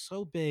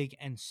so big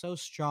and so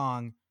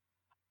strong.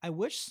 I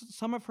wish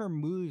some of her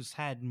moves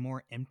had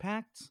more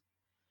impact.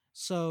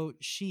 So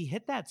she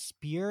hit that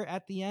spear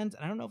at the end,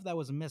 and I don't know if that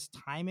was a missed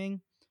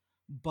timing,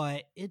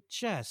 but it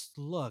just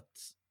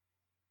looked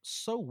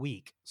so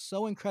weak,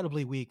 so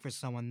incredibly weak for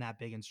someone that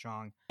big and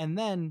strong. And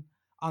then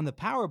on the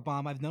power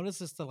bomb, I've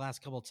noticed this the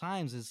last couple of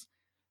times is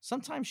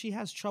sometimes she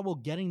has trouble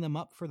getting them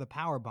up for the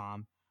power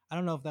bomb. I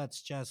don't know if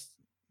that's just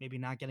maybe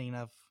not getting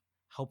enough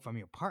help from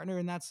your partner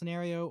in that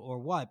scenario or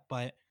what,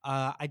 but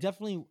I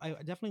definitely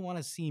want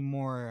to see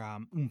more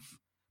oomph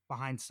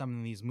behind some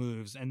of these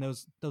moves. And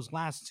those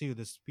last two,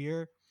 the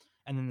spear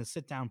and then the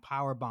sit down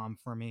power bomb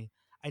for me,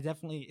 it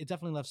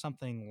definitely left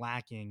something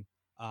lacking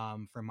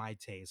for my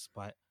taste.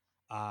 But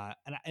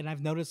and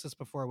I've noticed this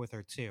before with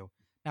her too.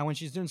 Now, when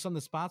she's doing some of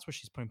the spots where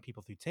she's putting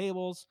people through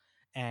tables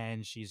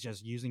and she's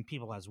just using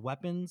people as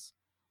weapons,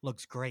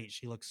 looks great.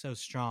 She looks so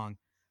strong.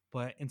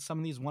 But in some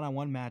of these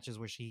one-on-one matches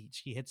where she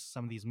hits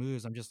some of these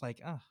moves, I'm just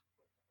like, I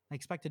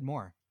expected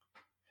more.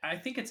 I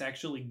think it's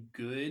actually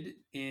good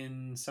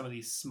in some of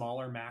these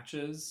smaller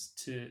matches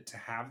to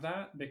have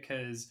that,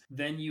 because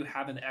then you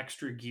have an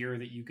extra gear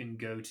that you can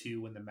go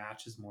to when the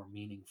match is more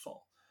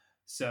meaningful.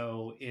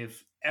 So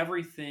if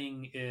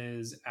everything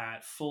is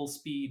at full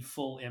speed,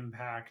 full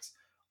impact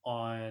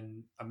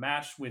on a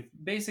match with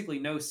basically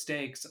no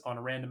stakes on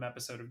a random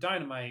episode of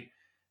Dynamite,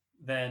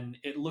 then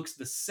it looks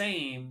the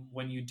same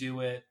when you do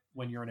it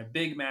when you're in a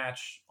big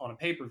match on a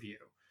pay-per-view.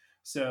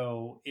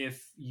 So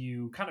if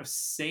you kind of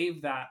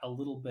save that a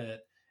little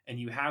bit and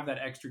you have that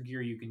extra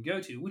gear you can go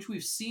to, which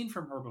we've seen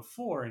from her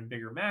before in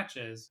bigger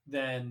matches,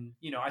 then,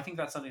 I think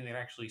that's something that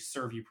actually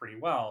serve you pretty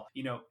well.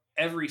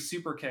 Every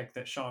super kick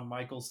that Shawn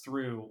Michaels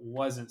threw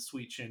wasn't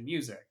Sweet Chin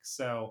Music.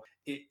 So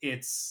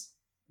it's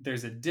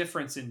there's a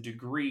difference in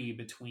degree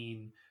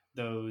between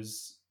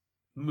those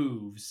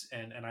moves,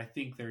 and I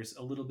think there's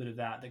a little bit of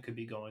that could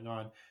be going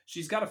on.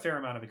 She's got a fair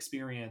amount of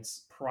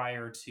experience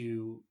prior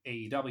to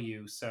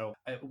AEW, so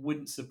it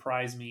wouldn't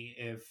surprise me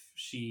if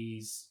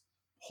she's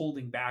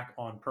holding back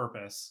on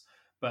purpose.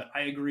 But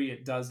I agree,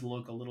 it does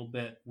look a little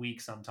bit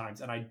weak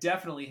sometimes, and I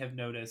definitely have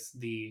noticed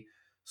the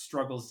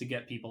struggles to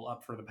get people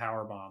up for the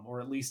power bomb,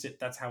 or at least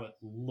that's how it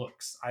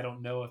looks. I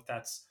don't know if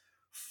that's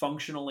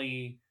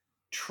functionally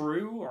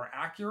true or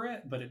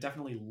accurate, but it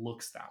definitely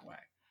looks that way.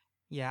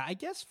 Yeah, I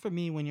guess for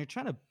me, when you're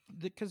trying to,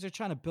 because they're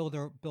trying to build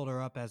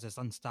her up as this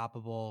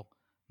unstoppable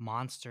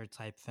monster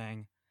type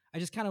thing, I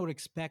just kind of would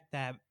expect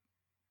that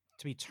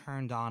to be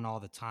turned on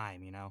all the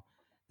time.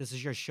 This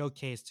is your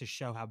showcase to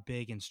show how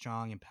big and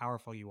strong and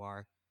powerful you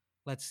are.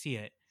 Let's see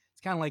it.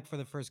 It's kind of like for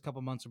the first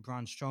couple months of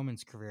Braun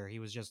Strowman's career, he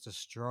was just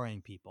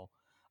destroying people.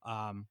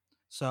 Um,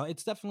 so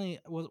it's definitely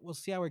we'll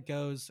see how it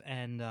goes.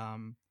 And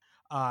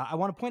I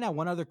want to point out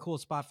one other cool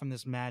spot from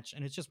this match,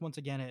 and it's just once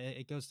again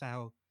it goes to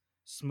how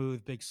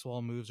smooth Big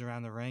Swole moves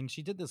around the ring.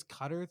 She did this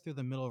cutter through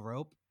the middle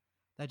rope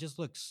that just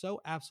looks so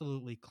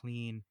absolutely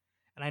clean.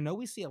 And I know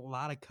we see a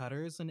lot of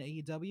cutters in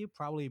AEW,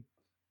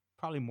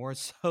 probably more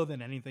so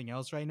than anything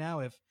else right now.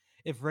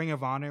 If Ring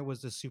of Honor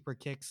was the super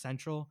kick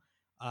central,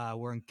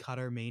 we're in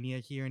cutter mania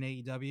here in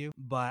AEW.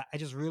 But I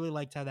just really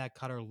liked how that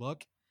cutter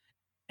looked,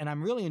 and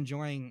I'm really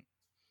enjoying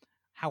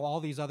how all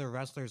these other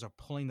wrestlers are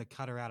pulling the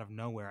cutter out of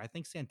nowhere. I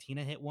think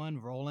Santina hit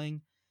one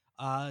rolling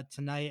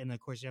tonight, and of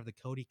course you have the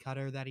Cody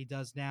cutter that he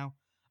does now.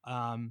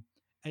 Um,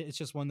 it's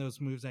just one of those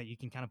moves that you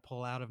can kind of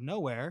pull out of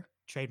nowhere,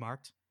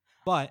 trademarked.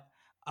 But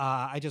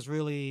I just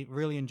really,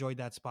 really enjoyed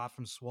that spot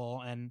from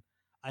Swole, and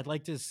I'd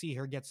like to see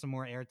her get some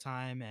more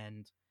airtime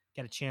and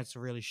get a chance to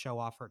really show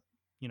off her,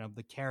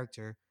 the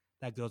character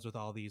that goes with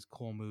all these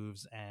cool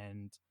moves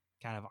and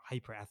kind of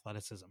hyper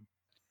athleticism.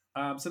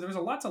 So there was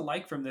a lot to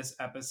like from this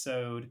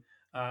episode,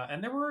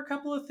 and there were a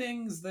couple of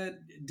things that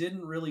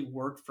didn't really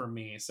work for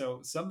me. So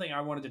something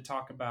I wanted to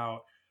talk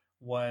about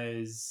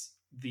was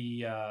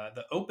the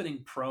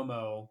opening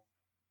promo.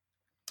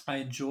 I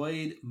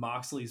enjoyed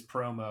Moxley's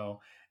promo,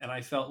 and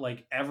I felt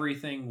like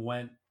everything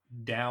went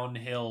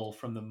downhill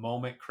from the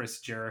moment Chris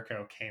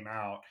Jericho came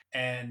out.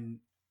 And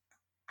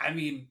I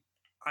mean,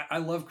 I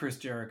love Chris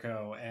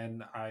Jericho,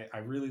 and I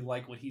really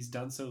like what he's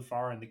done so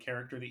far and the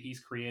character that he's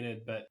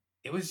created, but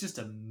it was just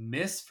a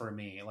miss for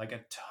me, like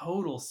a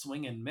total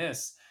swing and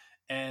miss.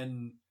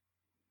 And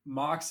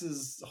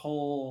Mox's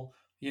whole,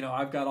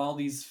 I've got all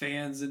these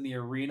fans in the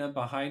arena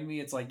behind me.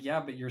 It's like, yeah,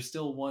 but you're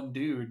still one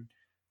dude.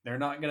 They're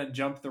not going to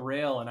jump the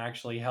rail and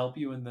actually help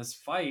you in this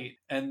fight.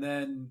 And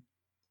then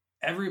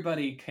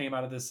everybody came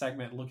out of this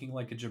segment looking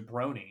like a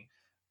jabroni.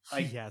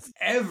 Like Yes.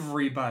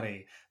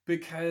 everybody,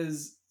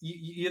 because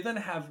you then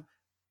have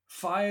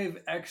five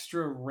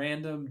extra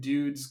random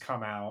dudes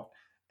come out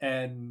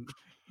and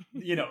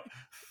you know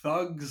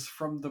thugs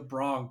from the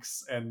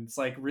Bronx, and it's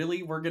like,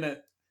 really, we're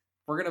gonna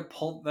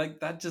pull, like,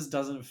 that just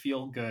doesn't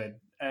feel good.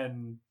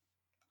 And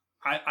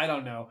I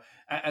don't know.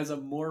 As a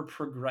more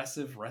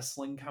progressive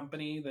wrestling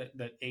company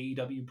that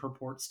AEW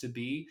purports to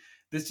be,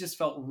 this just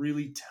felt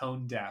really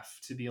tone deaf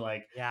to be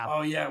like, Yeah.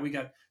 oh yeah, we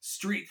got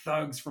street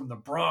thugs from the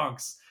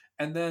Bronx,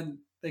 and then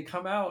they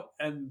come out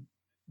and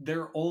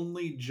their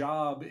only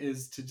job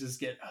is to just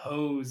get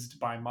hosed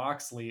by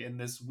Moxley in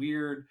this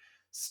weird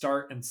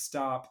start and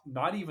stop,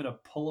 not even a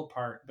pull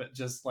apart, but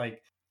just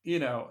like, you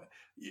know,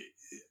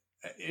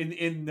 in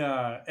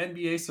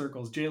NBA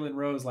circles, Jalen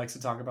Rose likes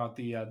to talk about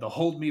the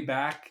hold me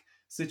back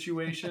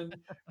situation,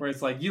 where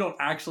it's like, you don't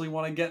actually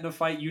want to get in a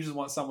fight, you just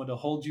want someone to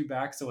hold you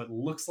back so it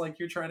looks like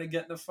you're trying to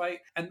get in a fight.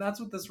 And that's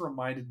what this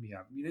reminded me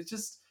of. I mean, it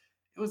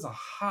was a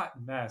hot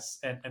mess,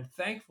 and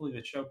thankfully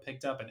the show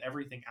picked up and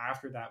everything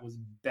after that was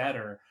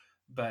better.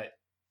 But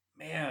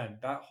man,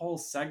 that whole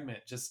segment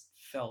just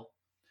felt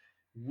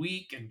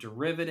weak and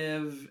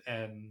derivative,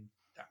 and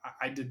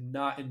I did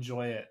not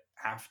enjoy it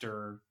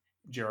after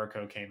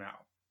Jericho came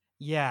out.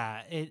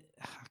 Yeah, it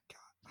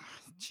God,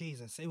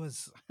 Jesus, it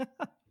was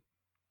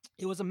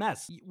a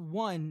mess.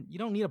 One, you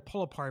don't need a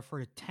pull apart for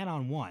a 10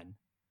 on 1.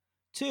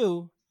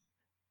 Two,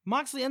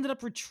 Moxley ended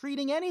up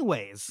retreating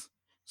anyways.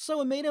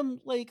 So it made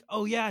him like,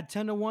 oh yeah,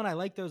 10 to 1, I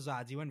like those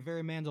odds. He went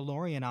very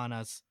Mandalorian on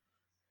us.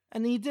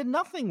 And he did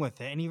nothing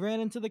with it and he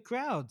ran into the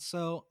crowd.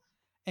 So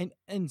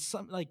and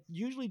some, like,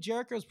 usually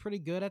Jericho's pretty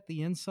good at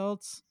the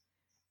insults.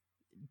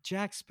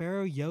 Jack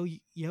Sparrow, yo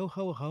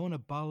ho ho, and a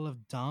bottle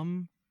of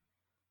dumb.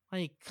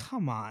 Like,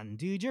 come on,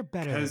 dude, you're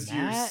better than Because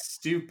you're that.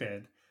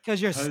 stupid.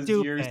 Because you're Because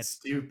you're stupid.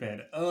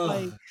 stupid.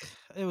 Like, Ugh.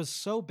 it was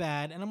so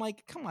bad. And I'm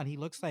like, come on, he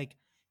looks like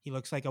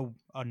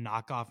a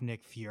knockoff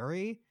Nick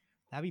Fury.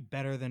 That'd be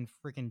better than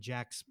freaking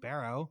Jack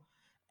Sparrow.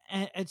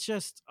 And it's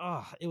just,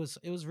 oh, it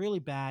was really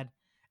bad.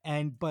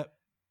 And but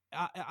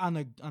on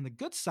the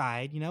good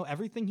side,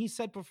 everything he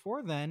said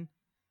before then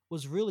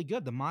was really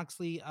good. The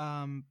Moxley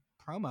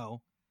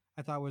promo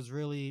I thought was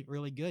really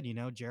really good.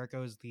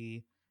 Jericho is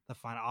the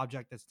final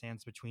object that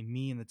stands between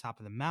me and the top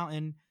of the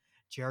mountain.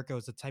 Jericho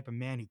is the type of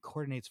man who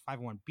coordinates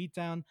 5-1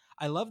 beatdown.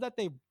 I love that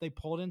they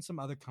pulled in some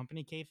other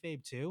company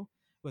kayfabe too,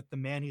 with the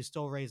man who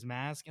stole Ray's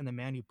mask and the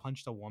man who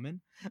punched a woman.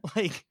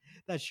 Like,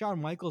 that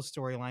Shawn Michaels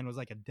storyline was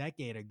like a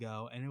decade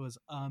ago, and it was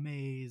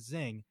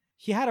amazing.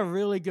 He had a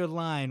really good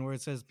line where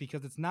it says,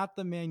 "Because it's not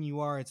the man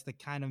you are, it's the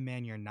kind of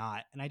man you're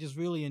not." And I just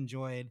really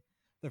enjoyed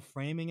the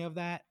framing of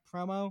that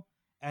promo.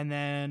 And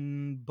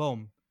then,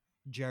 boom,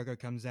 Jericho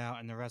comes out,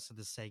 and the rest of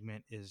the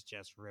segment is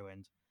just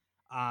ruined.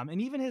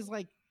 And even his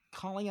like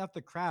calling out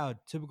the crowd,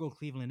 typical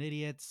Cleveland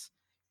idiots.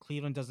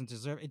 Cleveland doesn't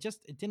deserve it.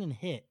 It didn't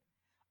hit.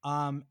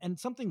 And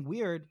something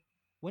weird.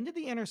 When did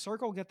the Inner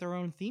Circle get their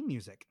own theme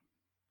music?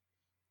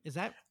 Is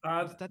that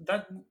is that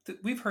That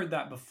we've heard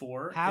that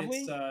before. have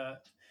It's we?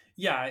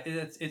 yeah,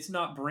 it's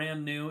not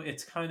brand new.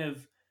 It's kind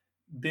of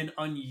been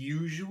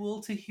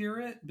unusual to hear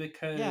it Yeah,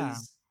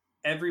 because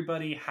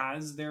everybody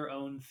has their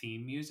own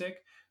theme music,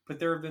 but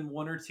there have been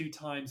one or two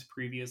times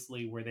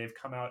previously where they've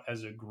come out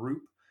as a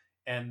group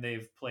and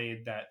they've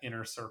played that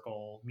Inner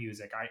Circle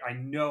music. I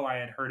know I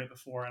had heard it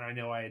before, and I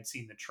know I had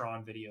seen the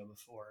Tron video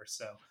before.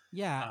 So,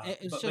 yeah.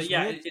 It's but just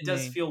yeah, weird it to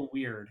does me. feel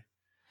weird.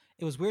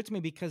 It was weird to me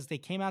because they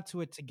came out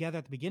to it together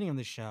at the beginning of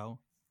the show,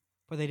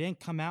 but they didn't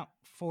come out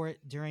for it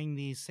during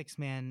the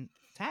 6-man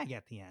tag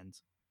at the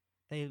end.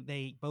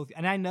 They both,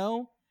 and I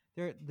know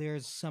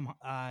there's some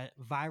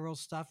viral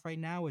stuff right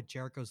now with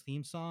Jericho's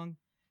theme song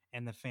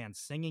and the fans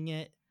singing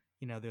it.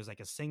 There's like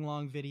a sing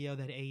along video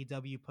that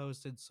AEW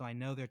posted, so I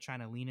know they're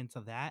trying to lean into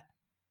that.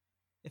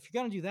 If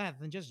you're gonna do that,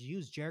 then just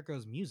use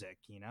Jericho's music.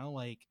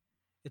 Like,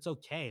 it's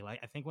okay.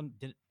 Like, I think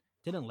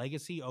didn't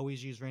Legacy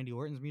always use Randy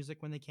Orton's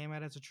music when they came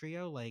out as a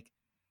trio? Like,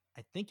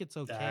 I think it's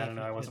okay I don't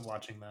know. I wasn't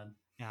watching then.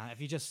 if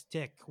you just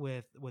stick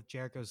with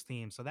Jericho's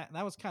theme. So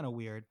that was kind of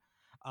weird.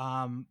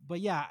 But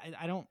yeah,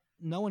 I don't.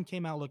 No one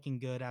came out looking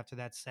good after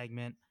that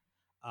segment.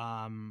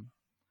 Um,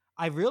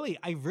 I really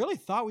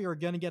thought we were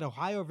gonna get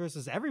Ohio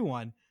versus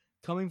everyone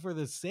coming for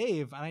the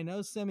save, and I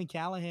know Sammy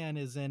Callahan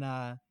is in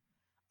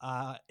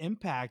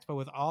Impact, but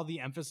with all the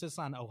emphasis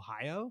on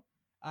Ohio,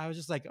 I was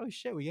just like, oh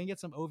shit, we're gonna get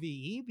some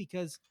OVE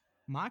because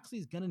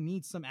Moxley's gonna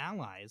need some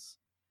allies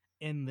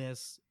in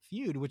this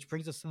feud, which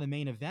brings us to the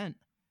main event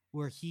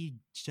where he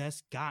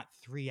just got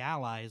 3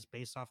 allies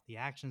based off the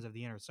actions of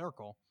the Inner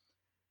Circle.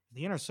 If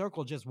the Inner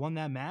Circle just won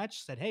that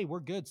match, said, hey, we're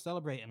good,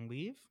 celebrate, and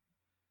leave.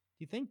 Do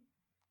you think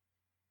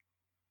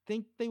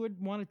they would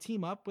want to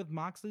team up with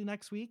Moxley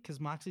next week? Because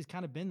Moxley's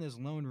kind of been this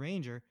Lone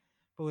Ranger,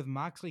 but with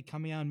Moxley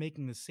coming out and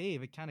making the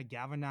save, it kind of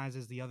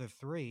galvanizes the other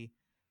 3 to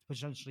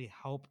potentially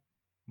help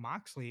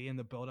Moxley in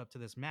the build up to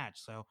this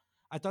match. So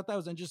I thought that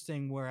was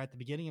interesting. Where at the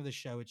beginning of the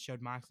show, it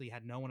showed Moxley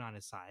had no one on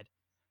his side,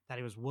 that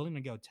he was willing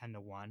to go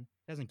 10-1,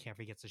 doesn't care if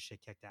he gets the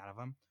shit kicked out of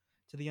him.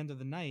 To the end of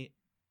the night,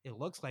 it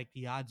looks like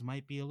the odds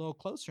might be a little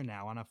closer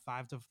now on a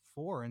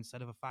 5-4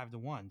 instead of a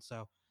 5-1.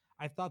 So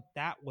I thought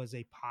that was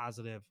a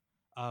positive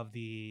of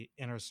the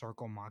Inner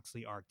Circle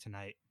Moxley arc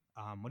tonight.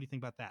 What do you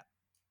think about that?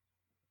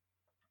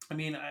 I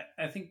mean,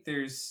 I think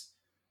there's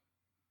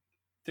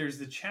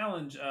the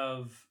challenge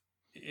of,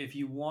 if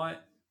you want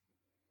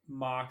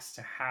Mox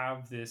to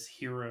have this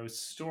hero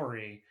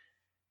story,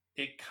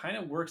 it kind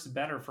of works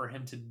better for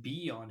him to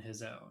be on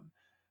his own.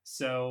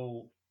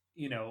 So,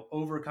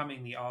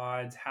 overcoming the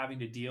odds, having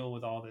to deal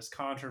with all this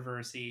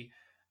controversy,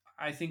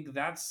 I think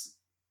that's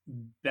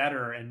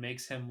better and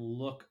makes him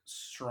look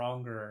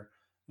stronger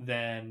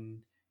than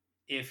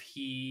if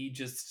he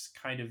just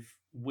kind of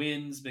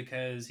wins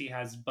because he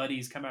has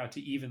buddies come out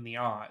to even the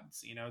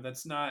odds.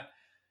 That's not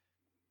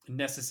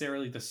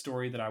necessarily the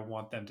story that I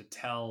want them to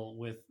tell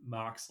with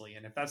Moxley.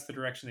 And if that's the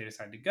direction they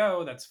decide to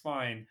go, that's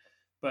fine.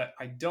 But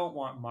I don't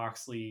want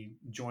Moxley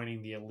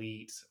joining the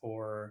elite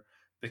or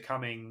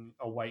becoming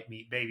a white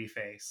meat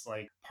babyface.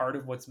 Like, part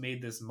of what's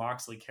made this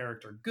Moxley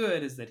character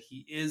good is that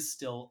he is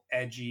still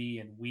edgy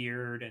and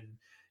weird, and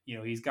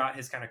he's got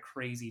his kind of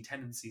crazy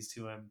tendencies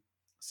to him.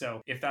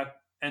 So if that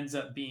ends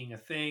up being a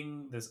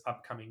thing this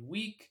upcoming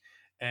week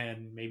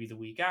and maybe the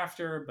week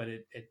after, but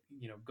it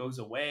goes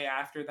away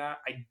after that,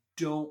 I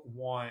don't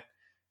want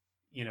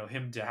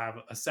him to have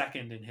a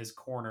second in his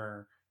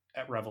corner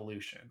at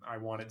Revolution. I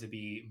want it to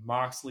be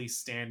Moxley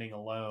standing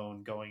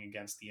alone going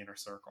against the Inner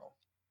Circle.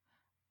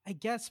 I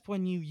guess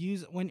when you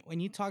use when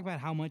you talk about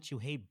how much you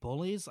hate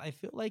bullies, I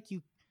feel like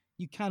you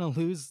kind of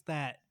lose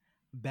that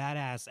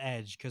badass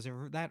edge, because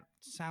that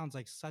sounds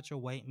like such a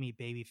white meat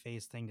baby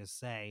face thing to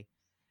say,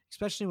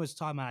 especially when it's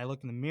talking about I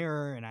look in the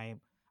mirror and I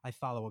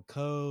follow a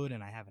code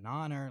and I have an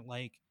honor.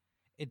 Like,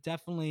 it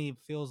definitely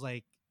feels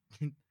like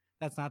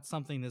that's not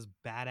something this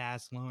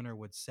badass loner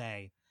would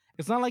say.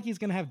 It's not like he's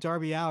gonna have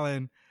Darby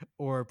Allin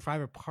or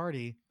Private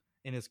Party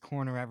in his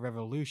corner at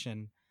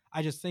Revolution.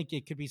 I just think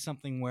it could be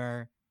something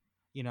where,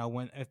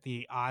 when if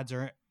the odds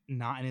are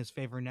not in his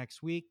favor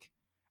next week,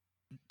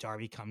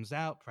 Darby comes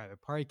out,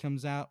 Private Party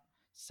comes out,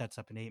 sets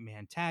up an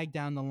 8-man tag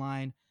down the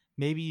line.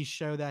 Maybe you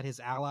show that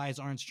his allies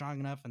aren't strong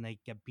enough and they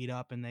get beat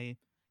up and they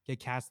get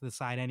cast to the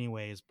side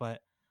anyways.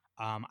 But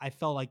I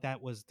felt like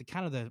that was the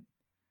kind of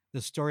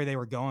the story they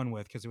were going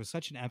with, because it was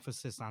such an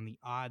emphasis on the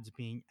odds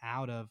being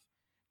out of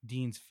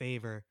Dean's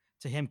favor,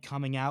 to him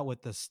coming out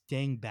with the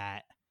Sting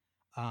bat.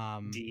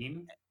 Um,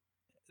 Dean?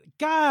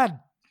 God,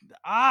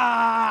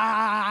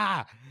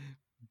 ah,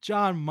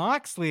 John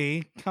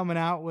Moxley coming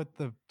out with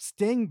the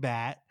Sting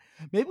bat.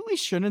 Maybe we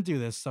shouldn't do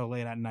this so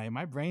late at night.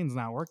 My brain's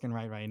not working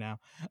right now.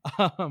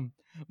 Um,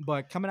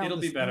 but coming out It'll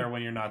with the be better Sting,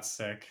 when you're not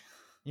sick.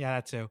 yeah,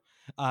 that too.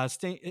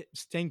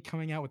 Sting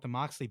coming out with the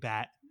Moxley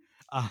bat.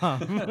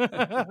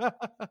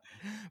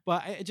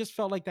 But it just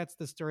felt like that's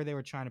the story they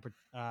were trying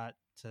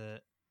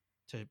to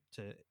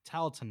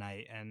tell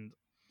tonight, and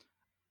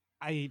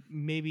I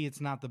maybe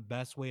it's not the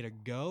best way to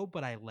go,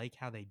 but I like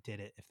how they did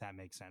it, if that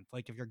makes sense.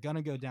 Like, if you're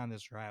gonna go down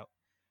this route,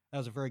 that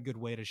was a very good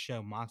way to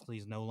show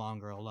Moxley's no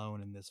longer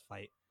alone in this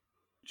fight.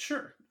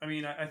 Sure. I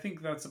mean, I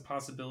think that's a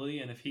possibility.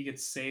 And if he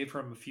gets saved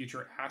from a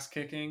future ass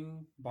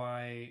kicking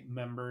by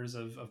members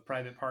of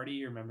Private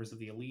Party or members of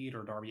the Elite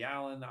or Darby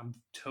Allin, I'm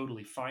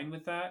totally fine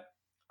with that.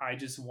 I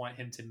just want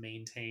him to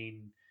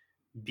maintain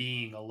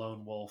being a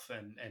lone wolf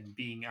and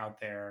being out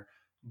there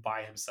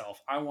by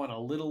himself. I want a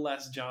little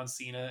less John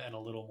Cena and a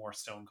little more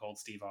Stone Cold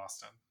Steve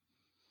Austin.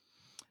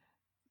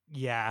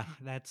 Yeah,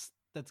 that's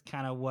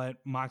kind of what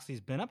Moxley's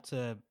been up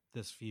to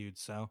this feud.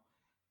 So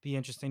be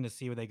interesting to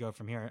see where they go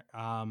from here.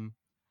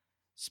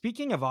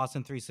 Speaking of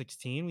Austin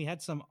 316, we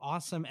had some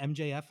awesome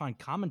MJF on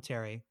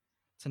commentary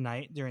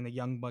tonight during the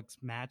Young Bucks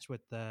match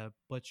with the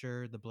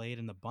Butcher, the Blade,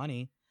 and the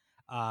Bunny.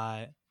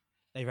 Uh,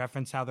 they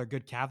reference how they're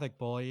good Catholic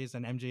boys,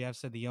 and MJF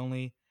said the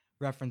only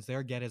reference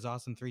they'll get is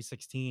Austin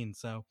 316.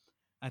 So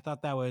I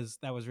thought that was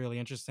really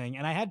interesting,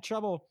 and I had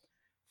trouble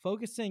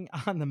focusing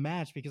on the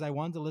match because I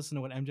wanted to listen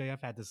to what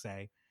MJF had to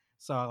say.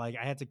 So like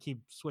I had to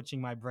keep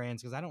switching my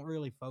brains because I don't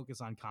really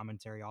focus on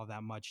commentary all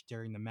that much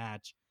during the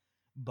match.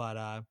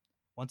 But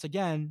once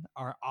again,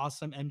 our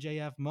awesome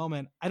MJF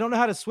moment. I don't know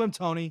how to swim,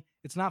 Tony.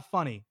 It's not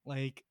funny.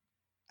 Like,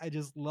 I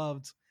just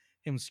loved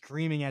him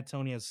screaming at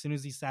Tony as soon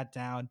as he sat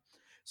down.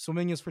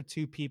 Swimming is for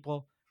two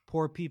people,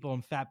 poor people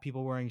and fat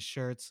people wearing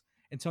shirts.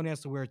 And Tony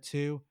has to wear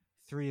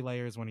 3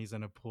 layers when he's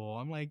in a pool.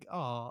 I'm like,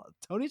 oh,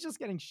 Tony's just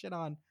getting shit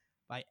on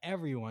by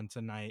everyone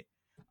tonight.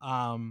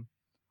 Um,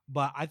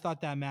 but I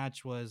thought that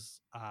match was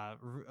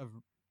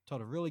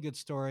told a really good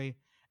story.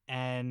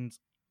 And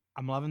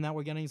I'm loving that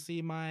we're getting to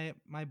see my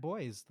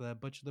boys, the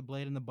Butcher, the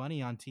Blade, and the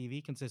Bunny on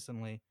TV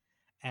consistently.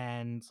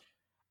 And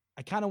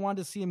I kind of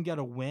wanted to see him get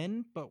a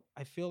win, but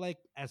I feel like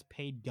as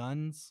paid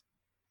guns,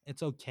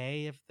 it's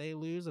okay if they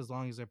lose as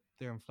long as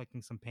they're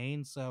inflicting some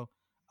pain. So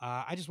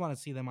I just want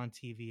to see them on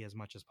TV as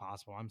much as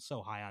possible. I'm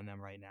so high on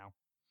them right now.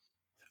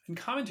 And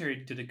commentary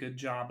did a good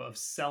job of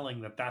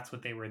selling that that's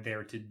what they were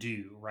there to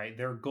do, right?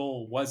 Their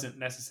goal wasn't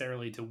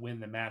necessarily to win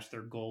the match.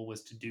 Their goal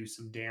was to do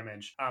some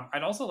damage.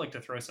 I'd also like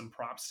to throw some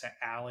props to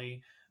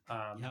Allie,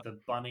 Yep. the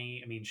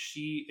bunny. I mean,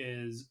 she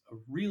is a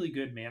really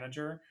good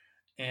manager.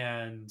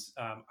 And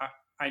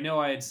I know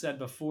I had said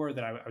before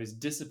that I was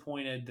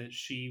disappointed that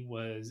she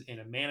was in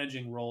a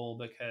managing role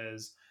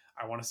because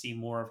I want to see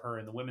more of her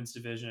in the women's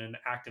division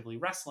actively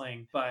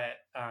wrestling, but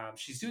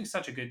she's doing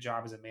such a good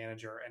job as a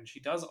manager, and she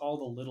does all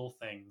the little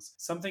things.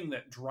 Something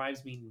that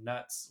drives me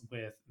nuts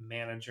with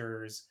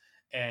managers,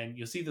 and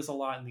you'll see this a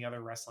lot in the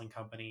other wrestling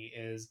company,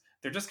 is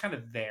they're just kind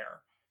of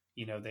there.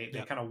 You know, they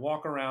Yep. kind of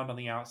walk around on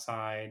the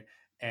outside,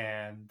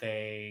 and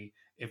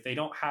if they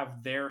don't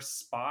have their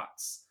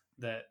spots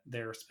that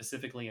they're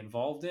specifically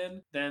involved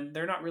in, then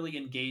they're not really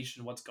engaged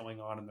in what's going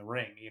on in the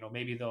ring. You know,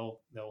 maybe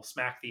they'll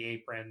smack the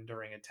apron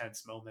during a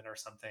tense moment or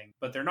something,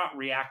 but they're not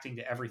reacting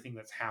to everything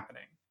that's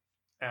happening.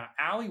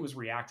 Allie was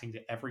reacting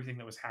to everything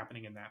that was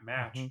happening in that Hmm.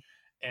 match,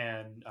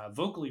 and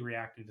vocally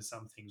reacting to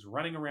some things,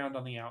 running around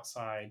on the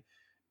outside,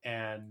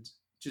 and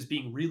just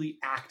being really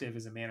active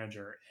as a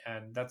manager.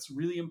 And that's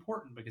really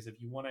important because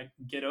if you want to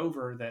get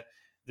over that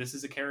this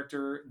is a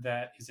character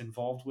that is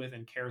involved with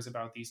and cares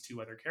about these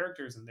two other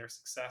characters and their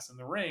success in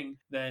the ring,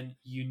 then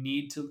you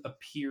need to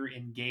appear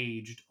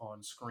engaged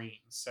on screen.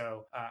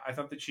 So I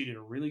thought that she did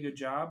a really good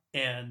job,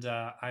 and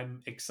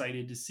I'm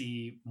excited to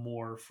see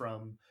more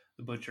from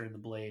the Butcher and the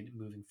Blade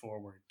moving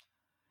forward.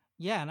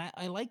 Yeah, and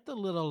I like the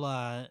little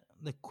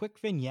the quick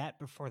vignette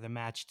before the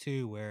match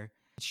too, where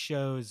it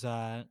shows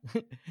it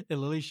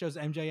literally shows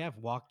MJF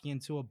walking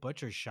into a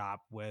butcher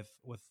shop with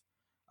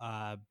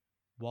uh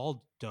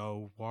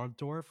Waldorf. I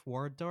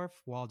don't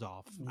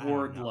know.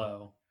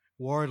 Wardlow.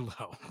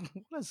 Wardlow.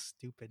 What a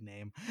stupid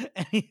name.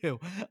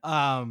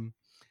 Anywho,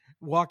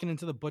 walking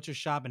into the butcher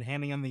shop and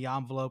handing him the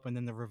envelope, and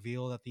then the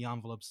reveal that the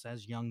envelope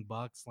says Young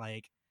Bucks.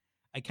 Like,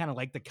 I kind of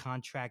like the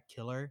contract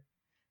killer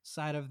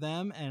side of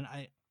them, and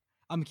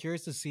I'm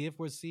curious to see if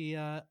we'll see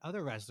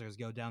other wrestlers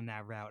go down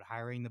that route,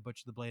 hiring the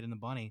Butcher, the Blade, and the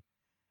Bunny.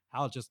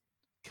 I'll just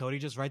Cody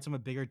just writes him a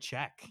bigger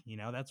check. You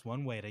know, that's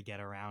one way to get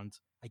around.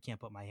 I can't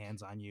put my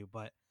hands on you,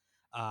 but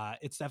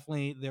it's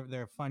definitely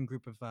they're a fun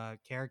group of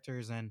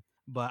characters, and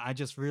but I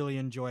just really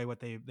enjoy what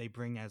they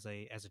bring as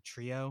a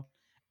trio,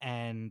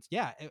 and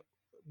yeah,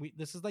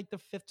 this is like the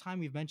fifth time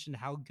we've mentioned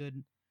how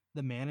good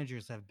the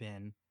managers have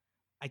been.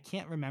 I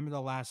can't remember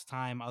the last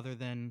time other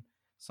than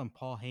some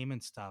Paul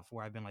Heyman stuff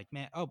where I've been like,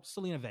 man, oh,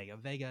 Selena Vega.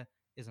 Vega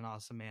is an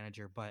awesome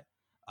manager, but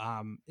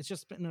it's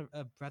just been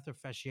a breath of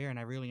fresh air, and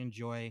I really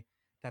enjoy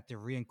that they're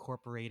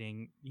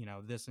reincorporating,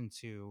 this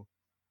into,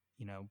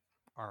 you know,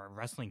 our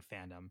wrestling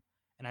fandom.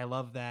 And I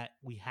love that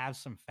we have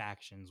some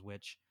factions,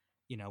 which,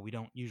 we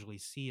don't usually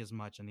see as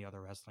much in the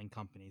other wrestling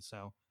companies.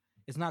 So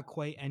it's not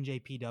quite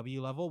NJPW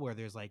level where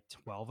there's like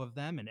 12 of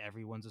them and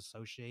everyone's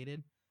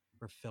associated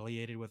or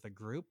affiliated with a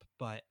group.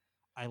 But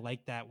I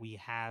like that we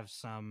have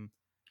some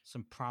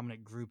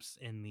prominent groups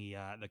in the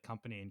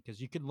company. And because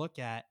you could look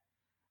at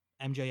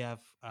MJF,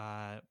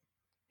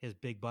 his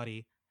big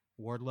buddy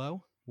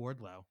Wardlow,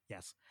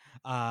 yes,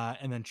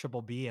 and then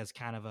Triple B as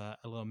kind of a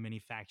little mini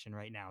faction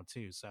right now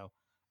too. So,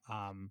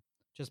 um,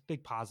 just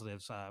big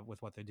positives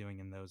with what they're doing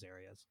in those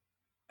areas.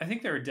 I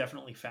think there are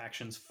definitely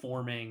factions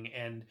forming,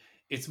 and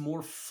it's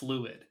more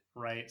fluid,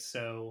 right?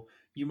 So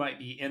you might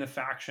be in a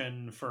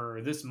faction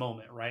for this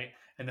moment, right?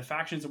 And the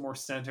factions are more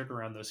centered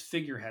around those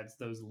figureheads,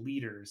 those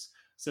leaders.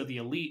 So the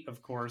elite,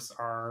 of course,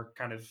 are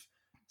kind of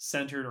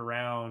centered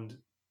around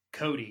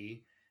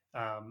Cody.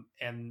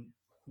 And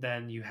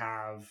then you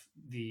have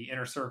the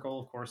inner circle,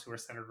 of course, who are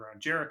centered around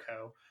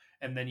Jericho.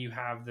 And then you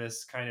have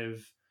this kind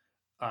of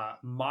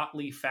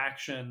motley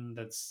faction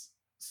that's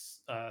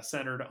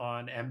centered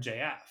on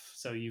MJF.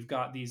 So you've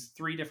got these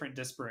three different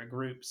disparate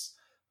groups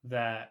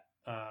that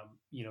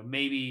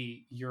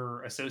maybe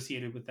you're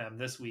associated with them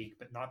this week,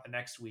 but not the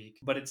next week.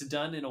 But it's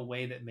done in a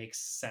way that makes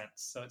sense,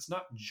 so it's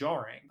not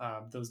jarring.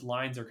 Those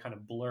lines are kind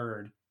of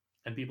blurred,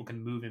 and people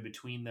can move in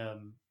between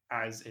them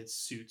as it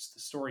suits the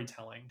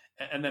storytelling.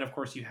 And then, of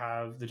course, you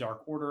have the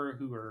Dark Order,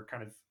 who are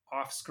kind of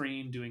off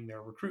screen doing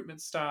their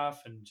recruitment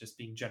stuff and just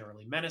being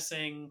generally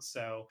menacing.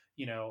 So,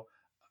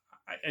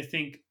 I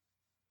think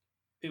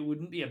it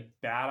wouldn't be a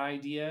bad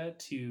idea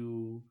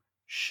to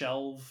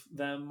shelve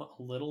them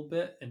a little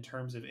bit in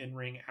terms of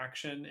in-ring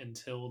action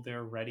until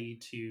they're ready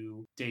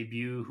to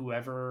debut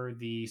whoever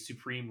the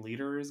supreme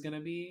leader is going to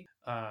be.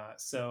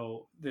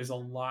 So there's a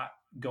lot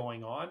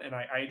going on, and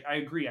I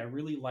agree. I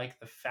really like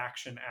the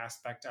faction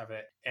aspect of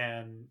it,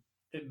 and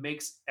it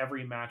makes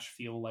every match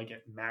feel like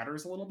it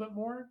matters a little bit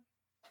more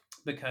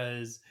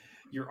because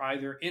you're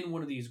either in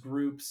one of these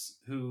groups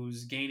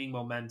who's gaining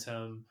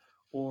momentum,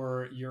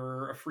 or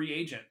you're a free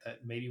agent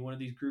that maybe one of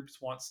these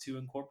groups wants to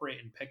incorporate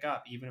and pick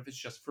up, even if it's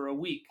just for a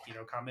week.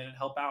 Come in and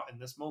help out in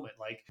this moment,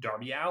 like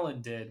Darby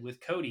Allin did with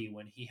Cody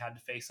when he had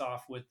to face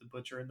off with the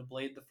Butcher and the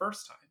Blade the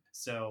first time.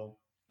 So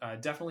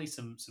definitely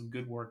some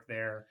good work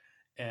there,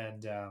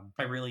 and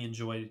I really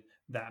enjoyed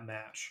that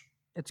match.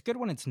 It's good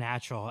when it's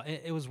natural.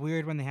 It was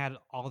weird when they had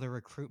all the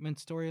recruitment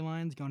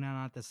storylines going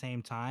on at the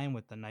same time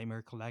with the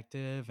Nightmare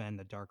Collective and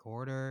the Dark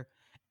Order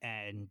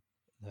and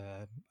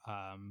the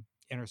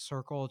Inner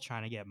Circle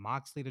trying to get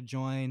Moxley to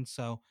join.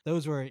 So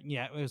those were,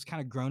 yeah, it was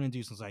kind of groan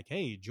inducing. It's like,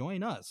 hey,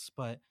 join us.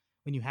 But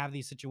when you have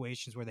these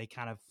situations where they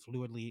kind of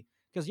fluidly,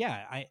 because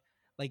yeah, I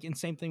like, and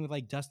same thing with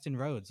like Dustin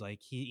Rhodes, like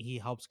he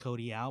helps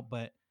Cody out,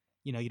 but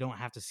you don't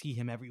have to see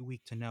him every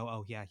week to know,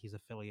 oh yeah, he's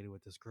affiliated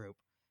with this group.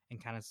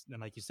 And kind of, and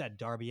like you said,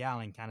 Darby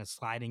Allin kind of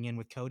sliding in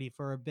with Cody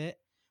for a bit.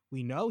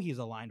 We know he's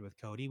aligned with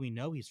Cody. We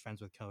know he's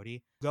friends with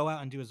Cody. Go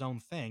out and do his own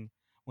thing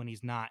when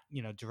he's not,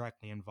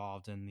 directly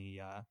involved in the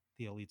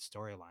elite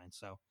storyline.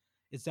 So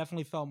it's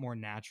definitely felt more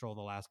natural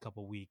the last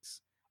couple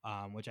weeks,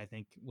 which I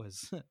think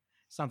was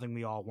something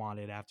we all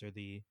wanted after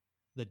the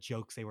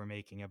jokes they were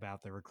making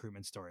about the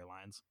recruitment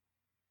storylines.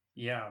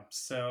 Yeah.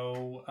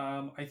 So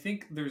I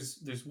think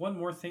there's one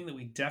more thing that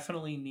we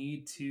definitely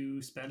need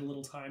to spend a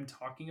little time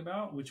talking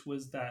about, which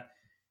was that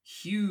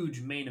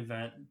huge main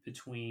event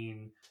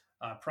between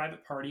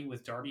Private Party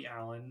with Darby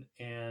Allin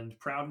and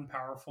Proud and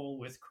Powerful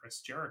with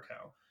Chris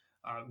Jericho.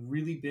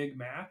 Really big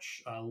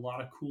match. A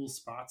lot of cool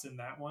spots in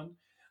that one.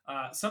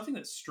 Something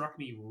that struck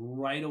me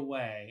right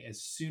away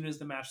as soon as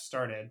the match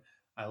started.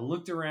 I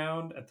looked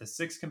around at the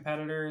six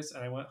competitors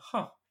and I went,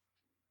 huh,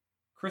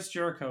 Chris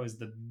Jericho is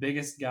the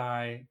biggest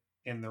guy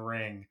in the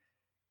ring.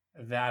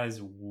 That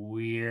is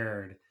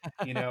weird.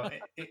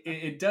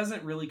 It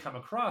doesn't really come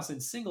across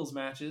in singles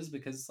matches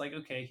because it's like,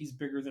 okay, he's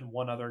bigger than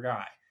one other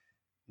guy.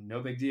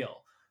 No big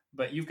deal.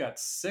 But you've got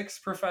six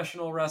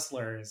professional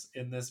wrestlers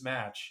in this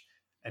match,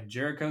 and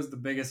Jericho's the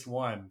biggest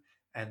one.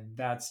 And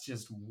that's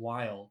just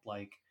wild.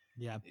 Like,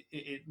 Yeah.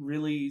 it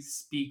really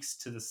speaks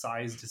to the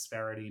size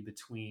disparity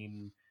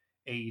between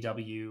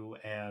AEW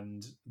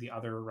and the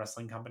other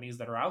wrestling companies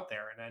that are out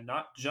there, and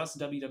not just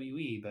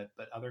WWE,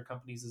 but other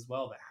companies as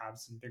well that have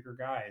some bigger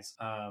guys.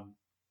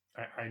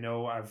 I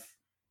know I've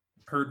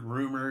heard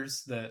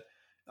rumors that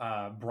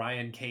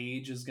Brian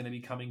Cage is going to be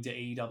coming to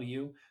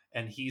AEW,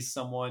 and he's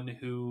someone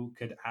who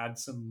could add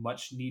some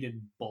much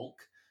needed bulk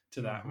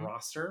to that Mm-hmm.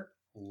 roster.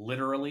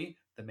 Literally,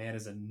 the man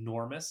is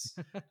enormous,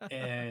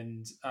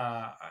 and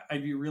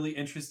I'd be really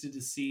interested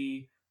to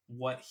see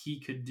what he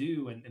could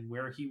do and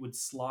where he would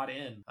slot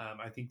in.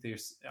 I think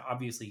there's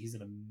obviously he's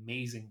an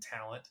amazing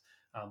talent.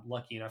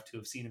 Lucky enough to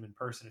have seen him in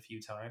person a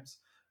few times.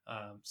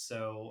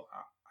 So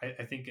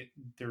I think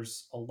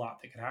there's a lot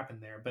that could happen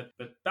there. But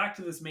back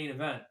to this main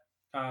event.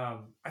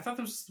 I thought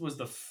this was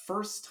the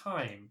first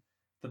time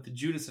that the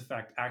Judas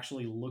Effect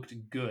actually looked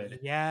good.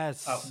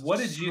 Yes. What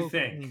did you So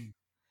think? clean.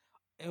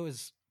 It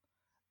was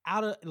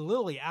out of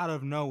literally out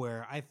of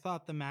nowhere. I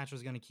thought the match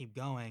was going to keep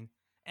going,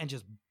 and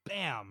just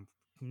bam,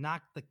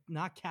 knock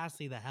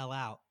Cassidy the hell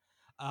out.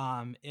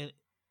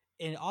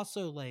 It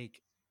also,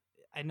 like,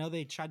 I know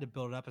they tried to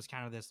build it up as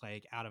kind of this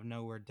like out of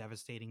nowhere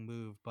devastating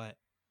move, but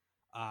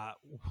uh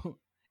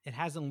it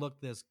hasn't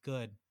looked this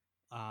good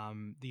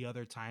the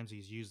other times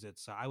he's used it.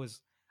 So I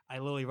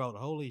literally wrote,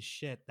 holy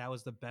shit, that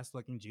was the best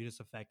looking Judas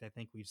Effect I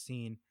think we've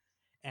seen.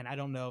 And I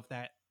don't know if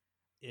that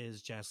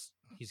is just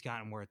he's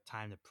gotten more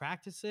time to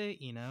practice it,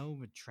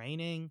 with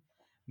training.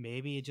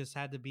 Maybe it just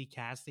had to be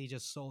Cassidy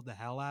just sold the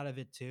hell out of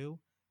it too,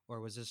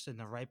 or was just in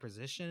the right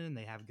position and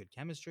they have good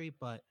chemistry.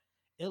 But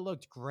it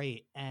looked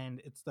great,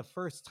 and it's the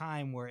first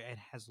time where it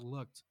has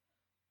looked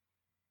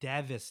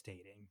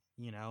devastating.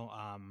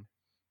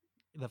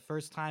 The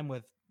first time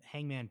with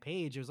Hangman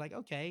Page, it was like,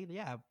 okay,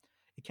 yeah,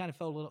 it kind of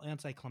felt a little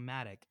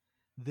anticlimactic.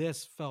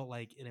 This felt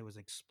like it was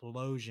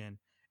explosion,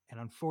 and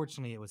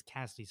unfortunately, it was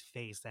Cassidy's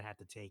face that had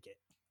to take it.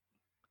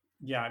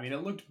 Yeah, I mean,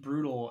 it looked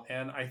brutal.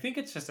 And I think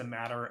it's just a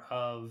matter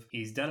of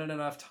he's done it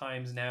enough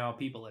times now.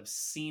 People have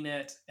seen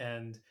it.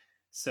 And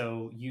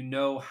so you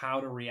know how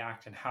to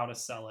react and how to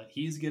sell it.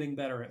 He's getting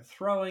better at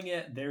throwing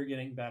it, they're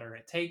getting better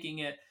at taking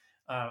it.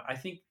 I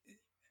think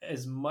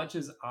as much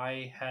as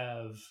I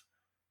have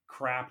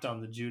crapped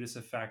on the Judas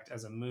Effect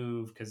as a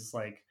move, because it's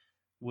like,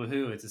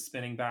 woohoo, it's a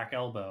spinning back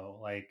elbow.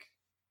 Like,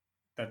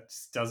 that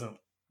just doesn't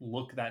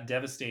look that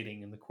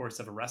devastating in the course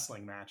of a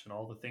wrestling match and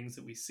all the things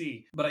that we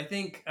see. But I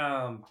think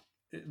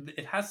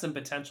it has some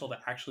potential to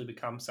actually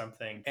become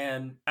something.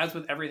 And as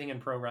with everything in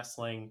pro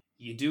wrestling,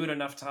 you do it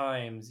enough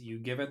times, you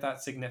give it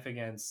that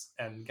significance,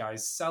 and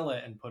guys sell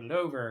it and put it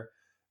over,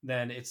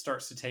 then it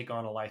starts to take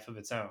on a life of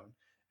its own.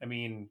 I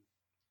mean,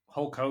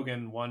 Hulk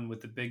Hogan won with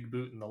the big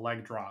boot and the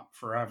leg drop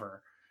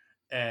forever.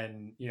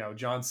 And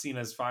John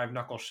Cena's five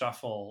knuckle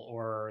shuffle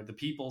or the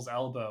people's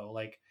elbow,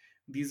 like,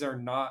 these are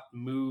not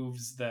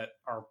moves that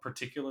are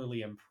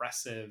particularly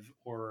impressive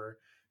or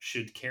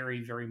should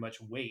carry very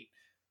much weight,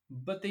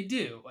 but they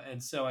do.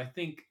 And so I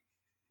think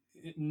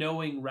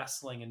knowing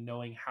wrestling and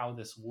knowing how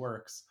this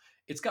works,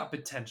 it's got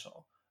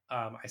potential.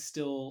 I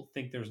still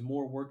think there's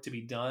more work to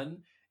be done.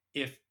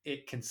 If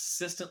it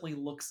consistently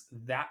looks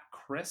that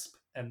crisp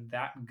and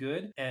that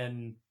good,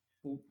 and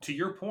to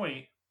your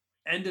point,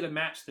 ended a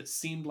match that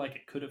seemed like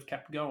it could have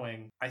kept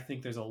going, I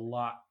think there's a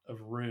lot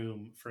of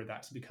room for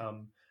that to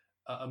become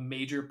a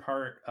major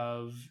part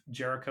of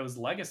Jericho's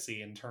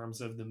legacy in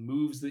terms of the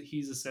moves that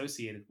he's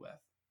associated with.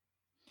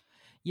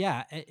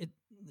 Yeah,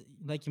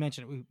 like you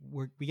mentioned,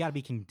 we got to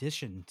be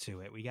conditioned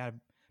to it. We got to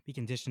be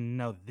conditioned to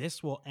know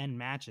this will end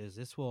matches.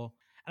 This will,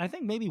 and I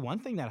think maybe one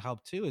thing that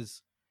helped too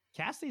is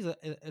Cassidy's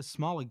a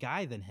smaller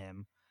guy than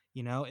him.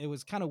 You know, it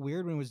was kind of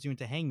weird when he was doing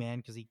to Hangman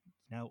because he,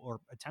 or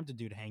attempted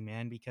to do to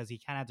Hangman because he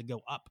kind of had to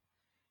go up.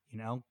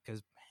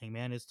 Because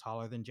Hangman is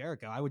taller than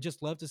Jericho. I would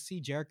just love to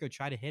see Jericho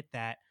try to hit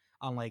that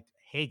on like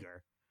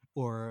Hager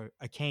or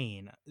a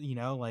Kane.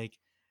 Like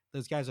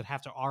those guys would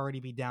have to already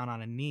be down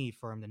on a knee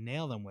for him to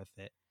nail them with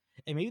it.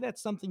 And maybe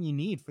that's something you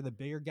need for the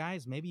bigger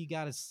guys. Maybe you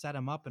got to set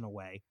them up in a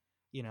way,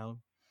 you know,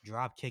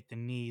 drop kick the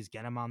knees,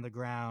 get them on the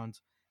ground,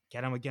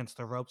 get them against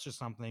the ropes or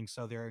something.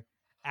 So they're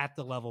at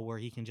the level where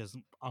he can just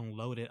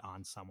unload it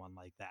on someone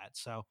like that.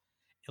 So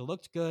it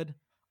looked good.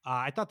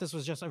 I thought this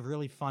was just a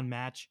really fun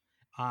match.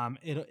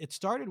 It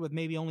started with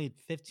maybe only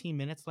 15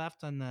 minutes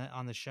left on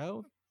the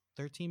show,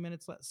 13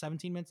 minutes,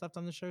 17 minutes left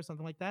on the show,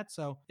 something like that.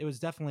 So it was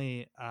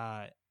definitely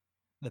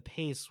the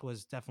pace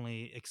was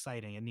definitely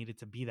exciting. It needed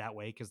to be that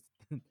way because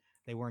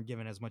they weren't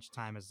given as much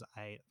time as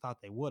I thought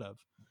they would have.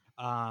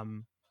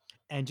 Um,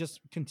 and just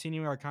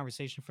continuing our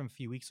conversation from a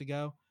few weeks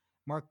ago,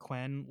 Mark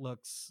Quinn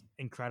looks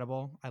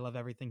incredible. I love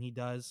everything he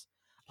does.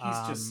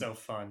 He's just Um, so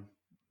fun.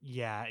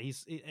 yeah,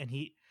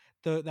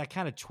 that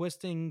kind of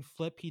twisting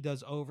flip he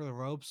does over the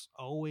ropes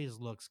always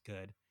looks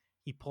good.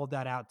 He pulled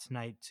that out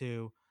tonight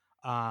too.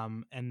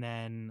 And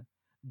then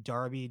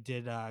Darby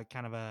did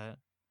kind of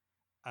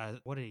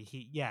what did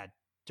he? Yeah,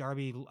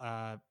 Darby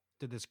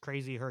did this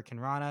crazy Hurricane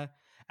Rana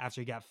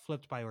after he got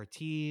flipped by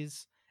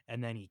Ortiz,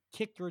 and then he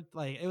kicked her.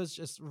 Like it was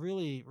just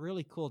really,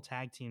 really cool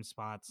tag team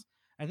spots.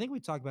 I think we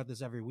talk about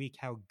this every week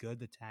how good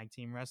the tag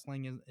team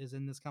wrestling is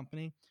in this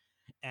company,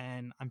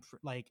 and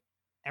like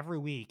every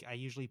week I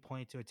usually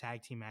point to a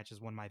tag team match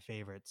as one of my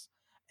favorites,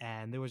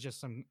 and there was just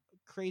some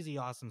crazy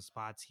awesome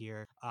spots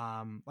here.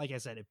 Like I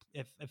said,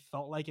 it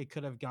felt like it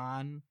could have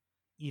gone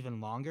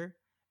even longer,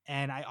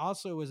 and I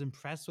also was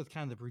impressed with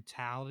kind of the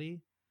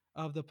brutality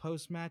of the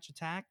post match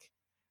attack.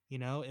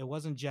 It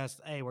wasn't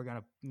just, hey, we're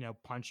gonna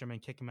punch him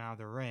and kick him out of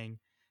the ring.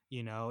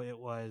 It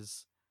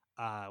was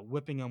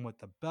whipping him with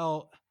the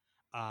belt,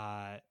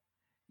 uh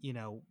you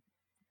know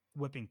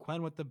whipping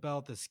Quinn with the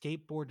belt, the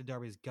skateboard to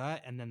Darby's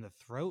gut, and then the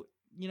throat,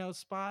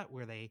 spot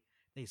where they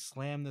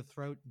slam the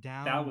throat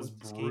That down was with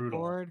the brutal.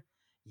 skateboard.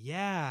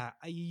 Yeah,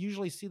 I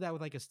usually see that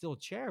with like a steel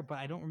chair, but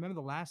I don't remember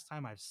the last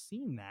time I've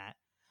seen that.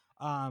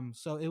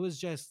 So it was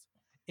just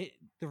it.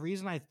 The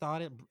reason I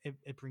thought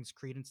it brings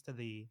credence to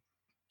the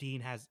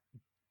Dean has,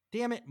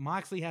 damn it,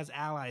 Moxley has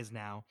allies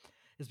now,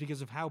 is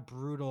because of how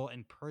brutal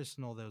and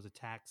personal those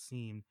attacks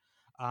seemed.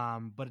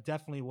 But it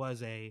definitely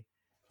was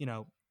you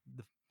know,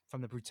 the,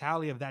 from the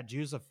brutality of that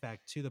Jews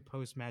effect to the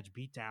post match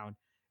beatdown,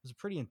 it was a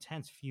pretty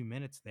intense few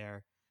minutes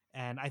there.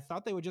 And I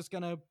thought they were just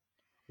going to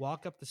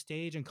walk up the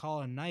stage and call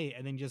it a night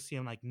and then just see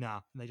them like, nah,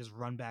 and they just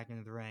run back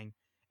into the ring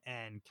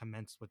and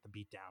commence with the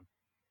beatdown.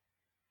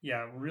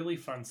 Yeah, really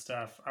fun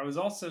stuff. I was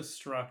also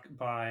struck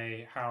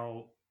by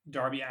how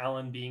Darby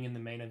Allin being in the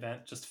main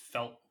event just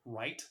felt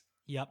right.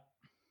 Yep.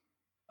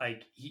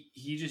 Like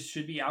he just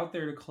should be out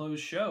there to close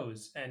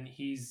shows, and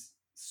he's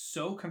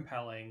so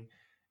compelling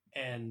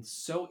and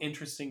so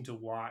interesting to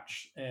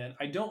watch. And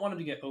I don't want him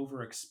to get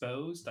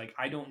overexposed. Like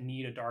I don't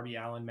need a Darby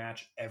Allin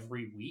match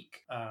every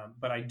week,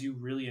 but I do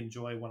really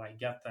enjoy when I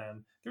get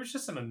them. There's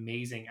just some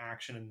amazing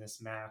action in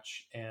this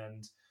match,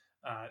 and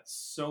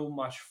so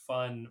much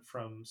fun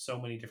from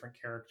so many different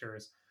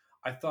characters.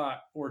 I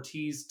thought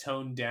Ortiz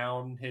toned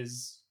down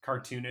his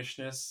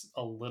cartoonishness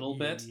a little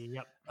bit.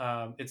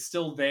 Yep. It's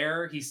still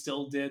there. He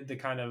still did the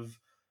kind of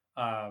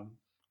um,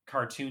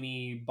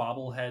 cartoony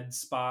bobblehead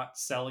spot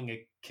selling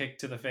a kick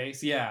to the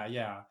face. Yeah,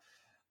 yeah.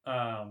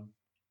 Um,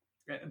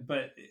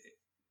 but it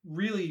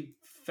really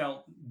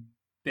felt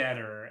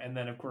better. And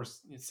then, of course,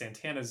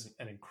 Santana's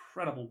an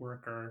incredible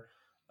worker.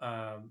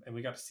 And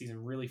we got to see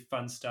some really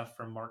fun stuff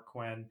from Mark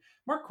Quinn.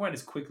 Mark Quinn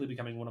is quickly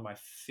becoming one of my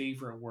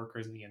favorite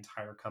workers in the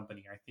entire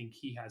company. I think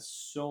he has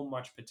so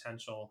much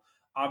potential.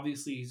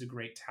 Obviously, he's a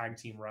great tag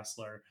team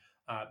wrestler,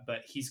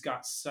 but he's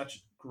got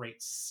such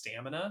great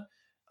stamina.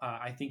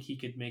 I think he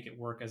could make it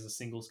work as a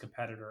singles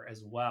competitor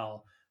as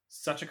well.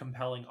 Such a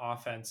compelling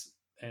offense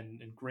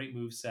and great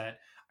move set.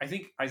 I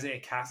think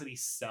Isaiah Cassidy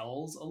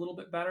sells a little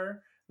bit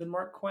better than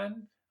Mark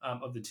Quinn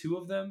of the two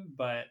of them,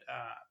 but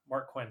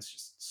Mark Quinn's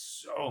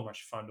just so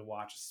much fun to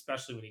watch,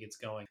 especially when he gets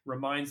going.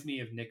 Reminds me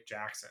of Nick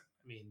Jackson.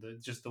 I mean,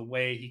 just the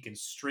way he can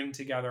string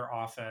together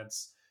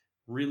offense,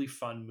 really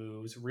fun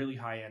moves, really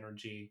high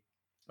energy.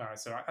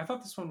 So I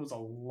thought this one was a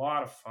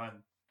lot of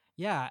fun.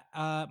 Yeah.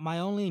 My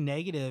only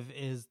negative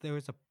is there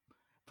was a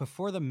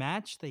before the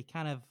match they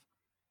kind of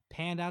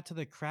panned out to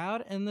the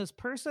crowd and this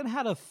person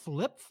had a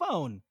flip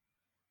phone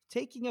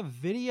taking a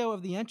video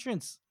of the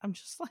entrance. I'm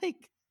just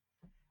like,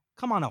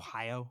 come on,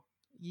 Ohio.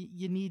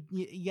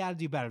 you got to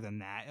do better than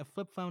that. A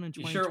flip phone in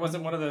You sure it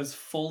wasn't one 2020. of those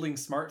folding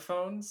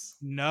smartphones?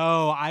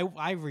 No,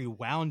 I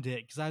rewound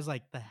it because I was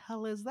like, the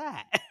hell is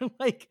that?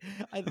 Like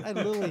I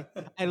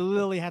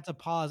literally had to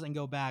pause and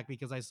go back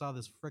because I saw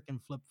this freaking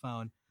flip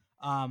phone.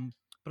 Um,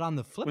 but on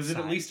the flip Was it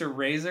at side, least a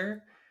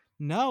razor?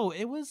 no,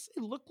 it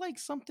looked like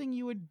something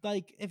you would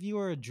like if you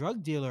were a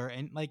drug dealer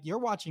and like you're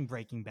watching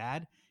Breaking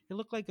Bad. It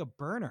looked like a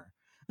burner.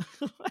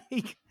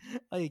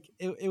 like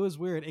it was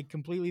weird. It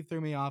completely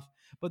threw me off.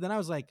 But then I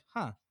was like,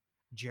 huh,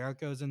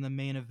 Jericho's in the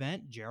main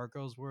event.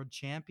 Jericho's world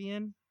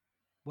champion.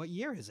 What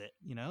year is it?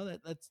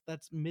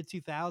 That's mid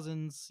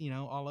 2000s,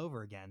 all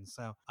over again.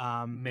 So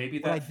Maybe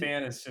what I that did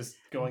fan is just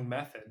going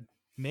method.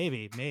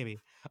 maybe.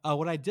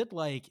 What I did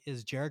like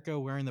is Jericho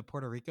wearing the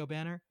Puerto Rico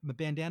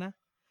bandana.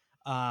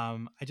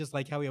 I just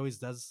like how he always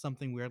does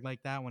something weird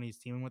like that when he's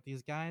teaming with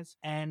these guys.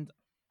 And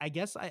I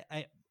guess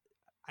I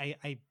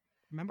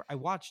remember I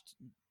watched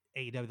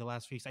AEW the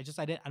last few weeks.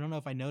 I don't know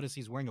if I noticed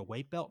he's wearing a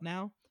weight belt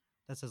now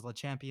that says Le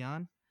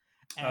Champion.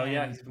 Oh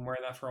yeah, And he's been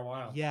wearing that for a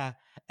while. yeah,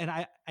 and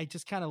I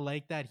just kind of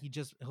like that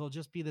he'll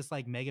just be this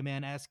like Mega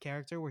Man-esque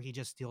character where he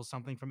just steals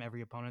something from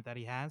every opponent that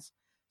he has.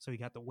 So he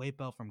got the weight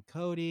belt from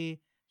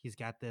Cody. He's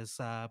got this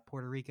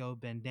Puerto Rico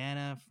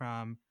bandana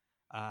from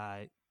uh,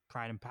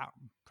 Pride and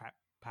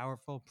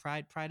Powerful,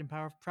 Pride and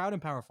Power, Proud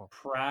and Powerful.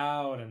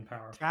 Proud and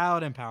powerful.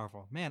 Proud and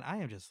Powerful. Man, I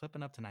am just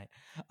slipping up tonight.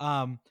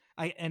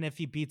 And if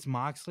he beats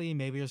Moxley,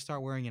 maybe he'll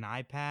start wearing an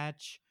eye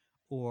patch,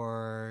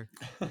 or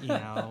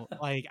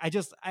like I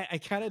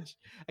kind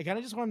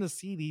of just wanted to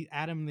see the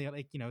Adam, the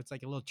like, it's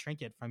like a little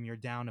trinket from your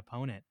down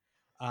opponent.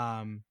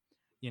 Um,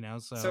 So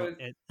so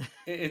it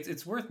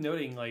it's worth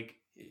noting, like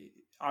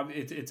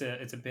it's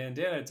a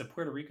bandana, it's a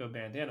Puerto Rico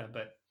bandana,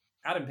 but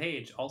Adam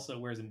Page also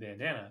wears a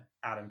bandana.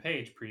 Adam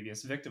Page,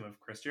 previous victim of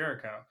Chris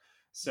Jericho.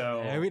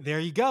 So there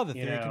you go. The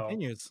you theory know,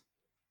 continues.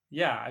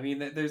 yeah, I mean,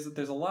 there's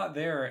a lot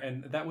there,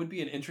 and that would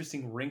be an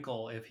interesting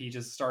wrinkle if he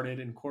just started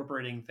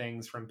incorporating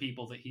things from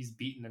people that he's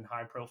beaten in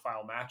high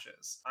profile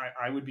matches.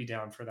 I would be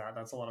down for that.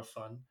 That's a lot of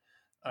fun.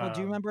 Well,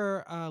 do you Um,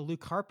 remember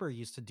Luke Harper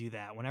used to do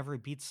that whenever he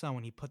beat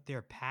someone? He put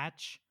their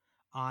patch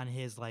on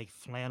his like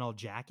flannel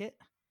jacket.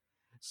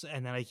 So,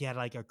 and then like he had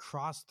like a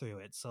cross through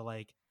it. So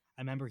like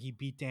I remember he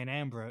beat Dean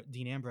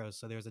Ambrose.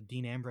 So there was a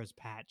Dean Ambrose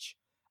patch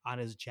on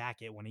his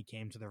jacket when he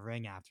came to the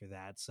ring after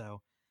that.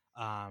 So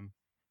um,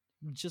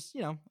 just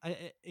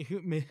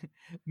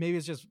maybe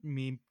it's just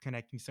me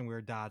connecting some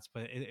weird dots,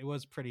 but it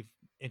was pretty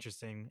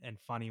interesting and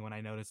funny when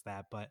I noticed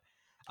that. But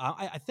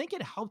I think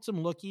it helped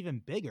him look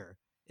even bigger,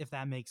 if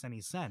that makes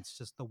any sense.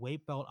 Just the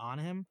weight belt on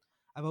him.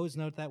 I've always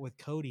noted that with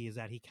Cody is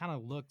that he kind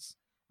of looks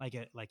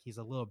like he's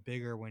a little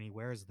bigger when he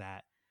wears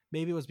that.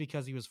 Maybe it was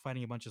because he was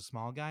fighting a bunch of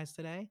small guys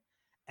today,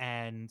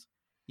 and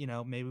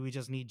maybe we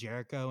just need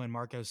Jericho and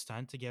Marco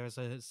Stunt to give us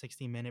a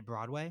 60-minute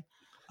Broadway.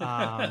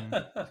 Um,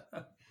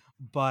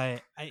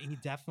 but he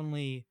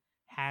definitely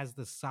has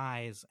the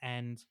size.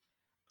 And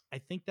I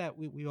think that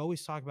we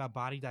always talk about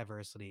body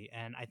diversity.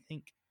 And I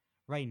think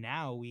right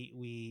now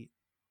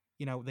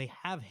they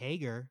have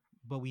Hager,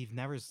 but we've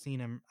never seen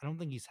him. I don't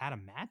think he's had a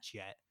match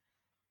yet.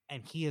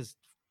 And he is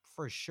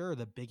for sure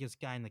the biggest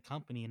guy in the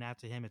company. And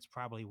after him, it's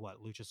probably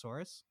what,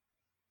 Luchasaurus?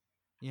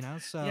 Yeah,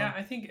 So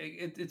I think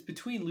it's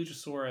between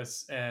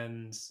Luchasaurus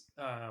and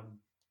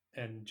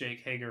Jake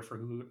Hager for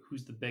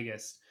who's the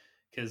biggest,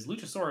 because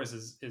Luchasaurus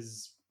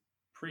is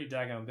pretty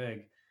daggone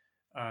big.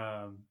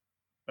 Um,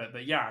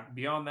 but yeah,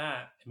 beyond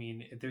that, I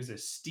mean, there's a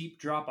steep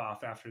drop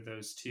off after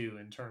those two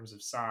in terms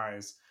of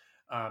size.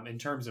 In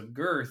terms of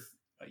girth,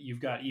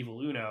 you've got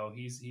Evil Uno.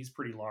 He's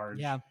pretty large,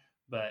 yeah,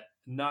 but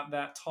not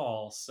that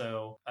tall.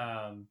 So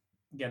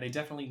yeah, they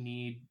definitely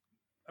need.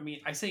 I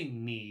mean, I say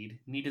need.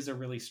 Need is a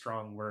really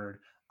strong word.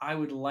 I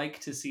would like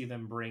to see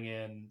them bring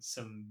in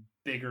some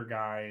bigger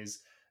guys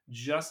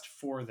just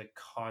for the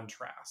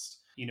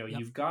contrast. yep,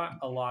 You've got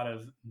a lot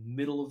of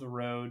middle of the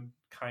road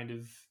kind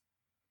of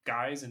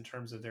guys in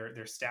terms of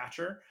their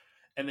stature,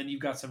 and then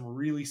you've got some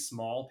really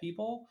small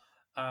people.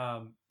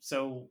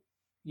 So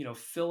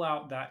fill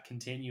out that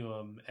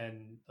continuum,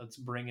 and let's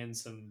bring in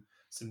some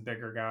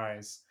bigger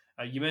guys.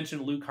 You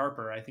mentioned Luke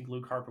Harper. I think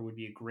Luke Harper would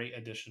be a great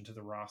addition to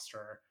the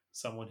roster.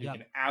 Someone who yep,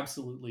 can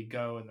absolutely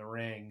go in the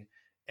ring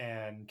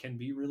and can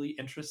be really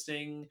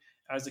interesting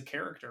as a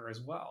character as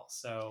well.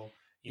 So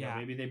yeah.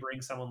 maybe they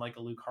bring someone like a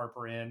Luke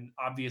Harper in.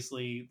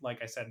 Obviously, like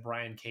I said,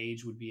 Brian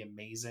Cage would be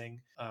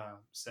amazing.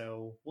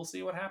 So we'll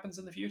see what happens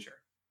in the future.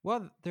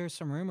 Well, there's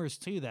some rumors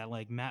too that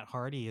like Matt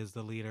Hardy is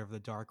the leader of the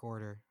Dark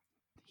Order.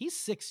 He's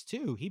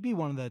 6'2". He'd be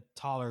one of the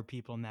taller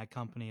people in that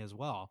company as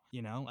well.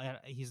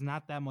 He's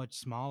not that much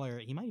smaller.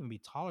 He might even be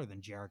taller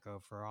than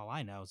Jericho for all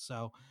I know.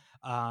 So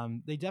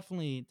they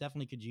definitely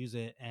could use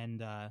it.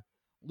 And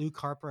Luke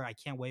Harper, I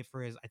can't wait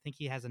for his. I think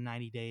he has a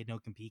 90-day no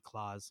compete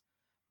clause,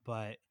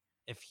 but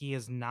if he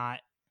is not.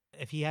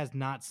 If he has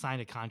not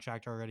signed a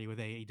contract already with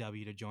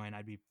AEW to join,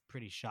 I'd be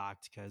pretty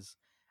shocked because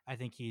I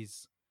think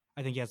he's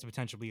I think he has the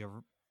potential to be a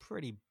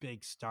pretty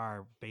big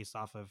star based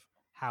off of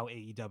how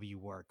AEW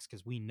works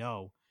because we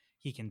know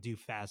he can do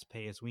fast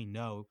pace. We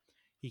know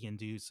he can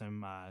do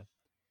some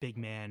big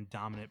man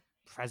dominant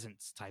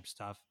presence type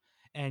stuff.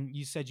 And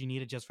you said you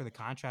need it just for the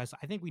contrast.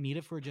 I think we need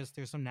it for just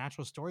there's some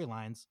natural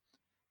storylines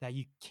that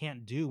you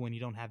can't do when you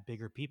don't have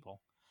bigger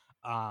people.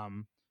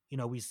 Um,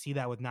 we see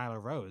that with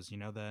Nyla Rose,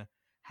 the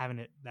having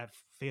it that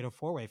fatal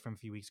four way from a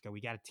few weeks ago. We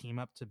got to team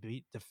up to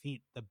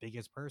defeat the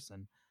biggest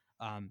person.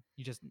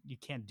 You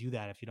can't do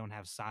that if you don't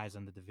have size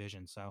in the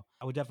division. So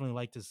I would definitely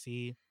like to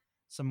see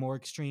some more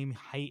extreme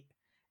height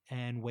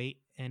and weight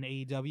in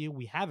AEW.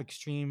 We have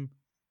extreme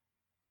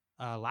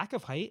lack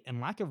of height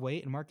and lack of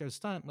weight in Marco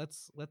Stunt.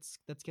 Let's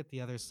get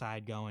the other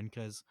side going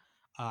because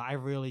I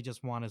really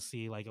just want to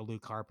see like a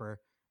Luke Harper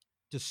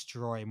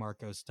destroy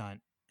Marco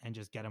Stunt and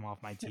just get him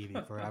off my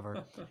TV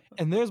forever.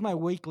 And there's my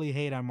weekly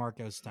hate on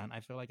Marco Stunt. I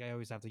feel like I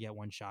always have to get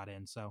one shot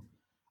in. So,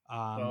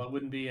 Well, um, it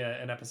wouldn't be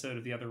an episode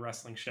of the other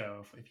wrestling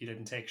show if you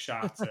didn't take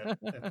shots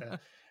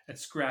at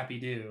Scrappy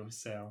Doo.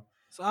 So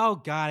oh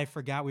God, I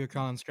forgot we were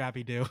calling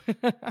Scrappy Doo.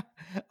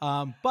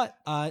 But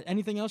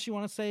anything else you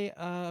want to say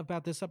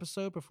about this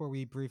episode before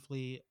we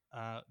briefly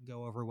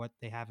go over what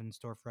they have in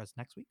store for us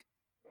next week?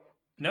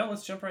 no,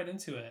 let's jump right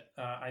into it.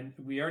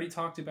 We already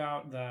talked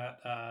about that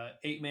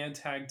 8-man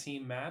tag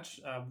team match.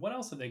 What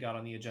else have they got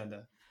on the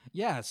agenda?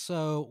 Yeah,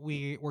 so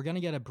we're gonna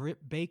get a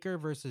Britt Baker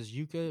versus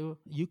Yuka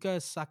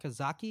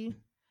Sakazaki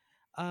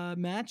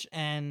match,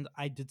 and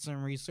I did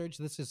some research.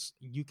 This is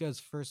Yuka's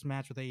first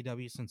match with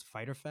AEW since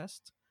Fyter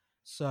Fest,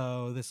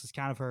 so this is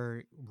kind of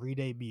her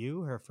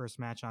re-debut, her first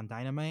match on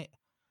Dynamite.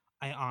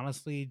 I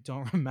honestly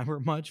don't remember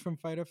much from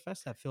Fyter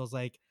Fest. That feels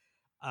like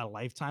a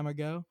lifetime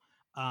ago.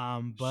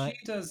 She But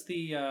does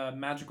the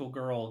magical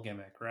girl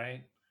gimmick,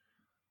 right?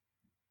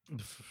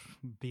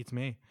 beats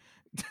me.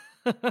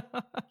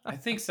 I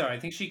think so. I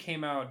think she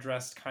came out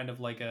dressed kind of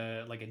like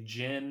a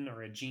djinn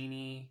or a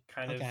genie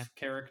kind of Okay.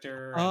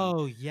 character, and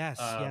Oh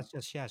yes, um,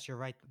 yes. You're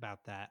right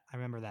about that. I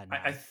remember that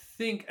I now.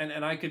 think,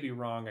 and I could be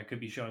wrong. I could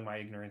be showing my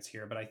ignorance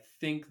here, but I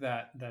think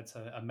that that's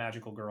a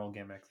magical girl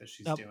gimmick that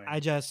she's Yep. doing. I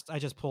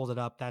just pulled it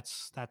up.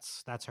 That's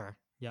her.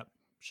 Yep.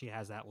 She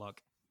has that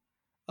look.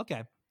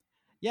 Okay.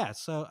 Yeah,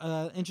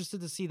 so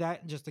interested to see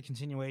that, just a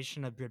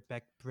continuation of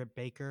Britt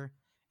Baker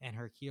and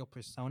her heel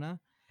persona.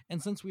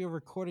 And since we are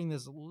recording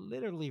this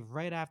literally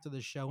right after the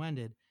show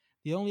ended,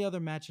 the only other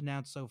match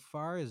announced so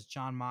far is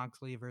John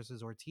Moxley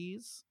versus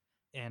Ortiz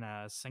in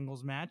a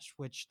singles match,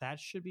 which that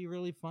should be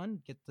really fun.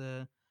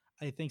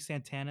 I think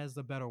Santana is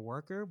the better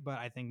worker, but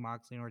I think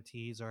Moxley and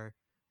Ortiz are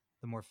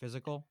the more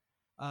physical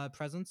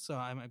presence. So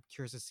I'm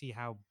curious to see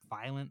how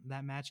violent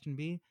that match can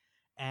be.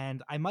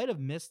 And I might have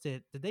missed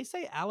it. Did they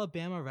say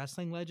Alabama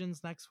Wrestling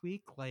Legends next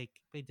week, like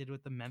they did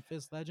with the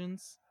Memphis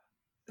Legends?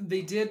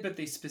 They did, but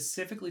they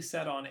specifically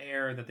said on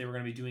air that they were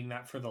going to be doing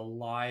that for the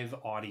live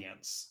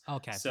audience.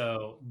 Okay.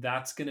 So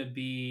that's going to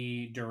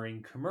be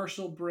during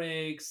commercial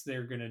breaks.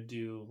 They're going to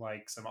do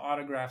like some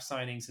autograph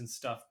signings and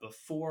stuff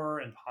before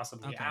and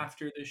possibly Okay.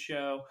 after the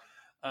show.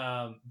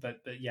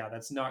 But yeah,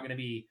 that's not going to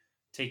be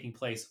taking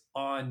place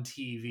on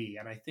TV.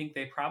 And I think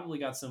they probably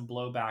got some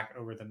blowback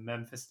over the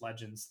Memphis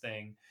Legends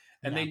thing.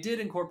 And Yeah. they did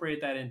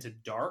incorporate that into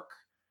Dark.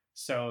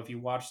 So if you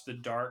watch the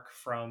Dark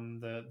from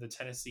the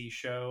Tennessee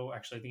show,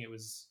 actually I think it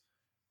was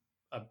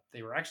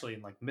they were actually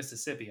in like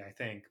Mississippi, I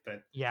think,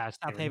 but Yeah. they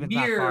South were Haven's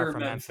not far near from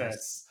Memphis.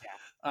 Memphis.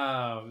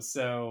 Yeah.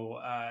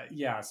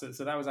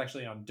 So that was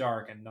actually on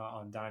Dark and not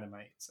on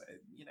Dynamite. So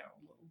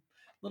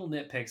little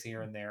nitpicks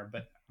here and there,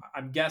 but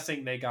I'm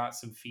guessing they got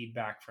some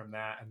feedback from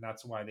that, and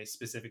that's why they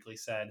specifically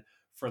said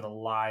for the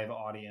live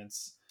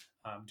audience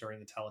during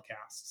the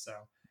telecast.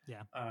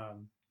 Yeah.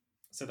 Um,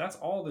 so that's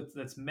all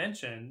that's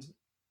mentioned.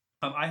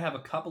 I have a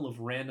couple of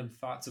random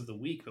thoughts of the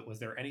week, but was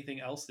there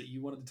anything else that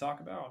you wanted to talk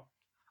about?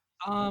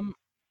 Um,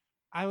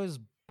 I was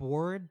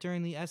bored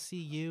during the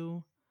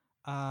SCU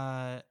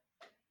uh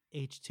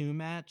H2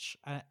 match.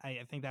 I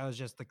think that was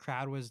just the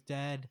crowd was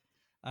dead.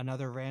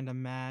 Another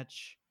random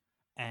match,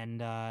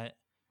 and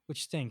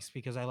which stinks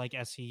because I like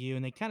SCU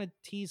and they kind of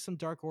tease some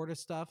Dark Order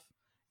stuff.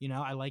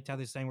 I liked how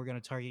they're saying we're going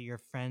to target your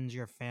friends,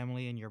 your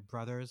family, and your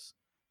brothers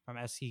from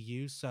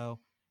SCU. So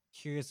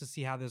curious to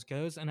see how this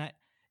goes, and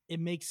it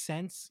makes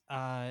sense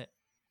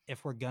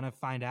if we're gonna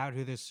find out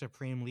who the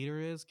supreme leader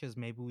is, because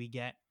maybe we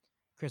get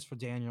Christopher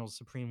Daniels'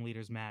 Supreme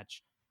Leaders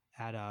match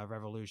at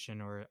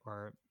Revolution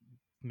or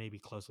maybe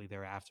closely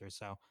thereafter.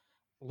 So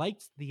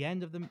liked the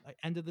end of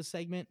the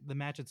segment. The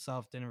match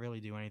itself didn't really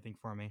do anything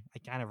for me. I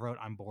kind of wrote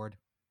I'm bored.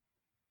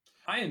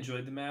 I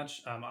enjoyed the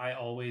match. I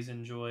always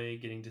enjoy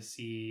getting to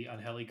see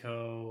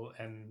Angelico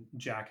and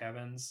Jack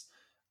Evans.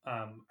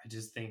 I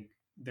just think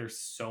there's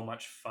so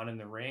much fun in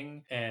the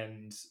ring,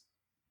 and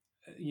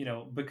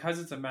because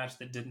it's a match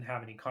that didn't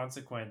have any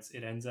consequence,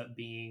 it ends up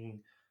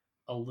being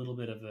a little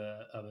bit of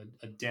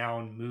a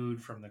down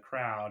mood from the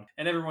crowd,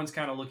 and everyone's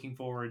kind of looking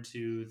forward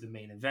to the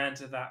main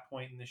event at that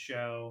point in the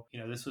show.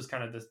 This was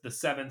kind of the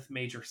seventh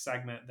major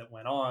segment that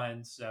went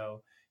on,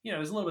 so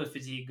there's a little bit of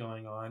fatigue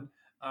going on,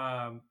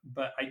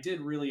 but I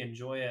did really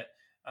enjoy it.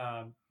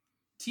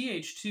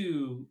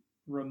 Th2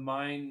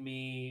 remind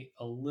me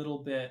a little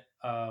bit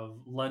of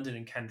London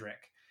and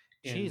Kendrick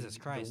Jesus in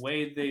the Christ.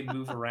 way they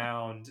move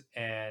around,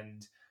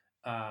 and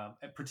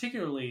And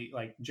particularly,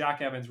 like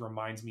Jack Evans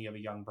reminds me of a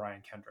young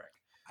Brian Kendrick.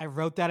 I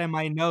wrote that in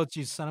my notes,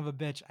 you son of a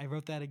bitch. I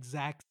wrote that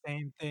exact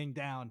same thing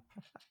down.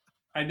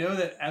 I know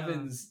that Uh,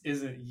 Evans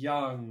isn't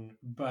young,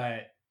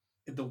 but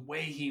the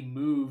way he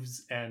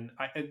moves, and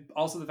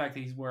also the fact that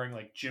he's wearing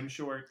like gym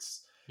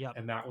shorts, yep.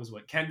 and that was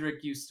what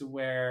Kendrick used to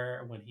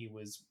wear when he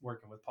was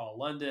working with Paul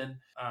London.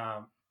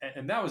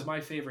 And that was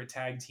my favorite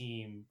tag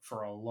team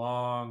for a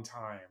long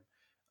time.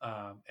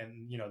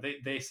 And you know,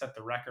 they set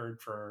the record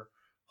for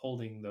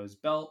holding those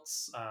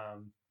belts.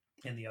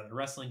 In the other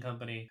wrestling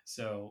company.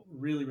 So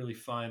really, really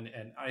fun.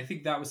 And I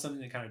think that was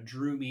something that kind of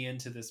drew me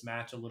into this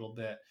match a little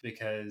bit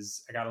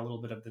because I got a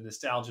little bit of the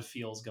nostalgia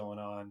feels going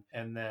on.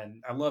 And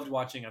then I loved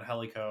watching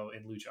Angelico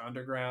in Lucha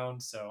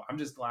Underground. So I'm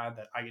just glad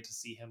that I get to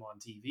see him on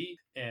TV.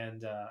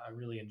 And I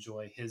really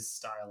enjoy his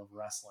style of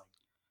wrestling.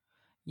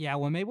 Yeah,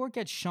 well, maybe we'll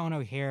get Sean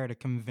O'Hare to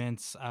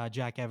convince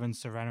Jack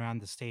Evans to run around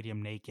the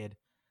stadium naked,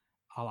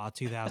 a la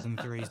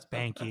 2003's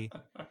Banky.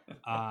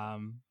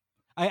 Um,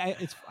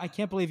 I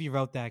can't believe you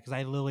wrote that because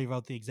I literally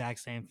wrote the exact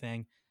same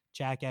thing.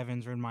 Jack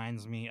Evans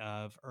reminds me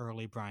of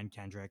early Brian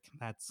Kendrick.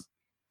 That's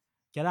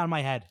get out of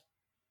my head.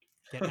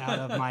 Get out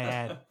of my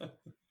head.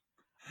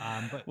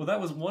 But Well,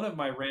 that was one of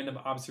my random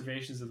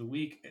observations of the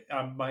week.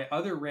 My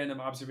other random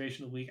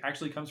observation of the week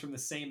actually comes from the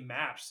same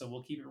match, so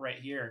we'll keep it right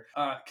here.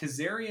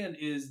 Kazarian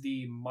is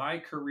the My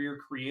Career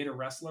Creator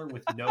wrestler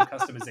with no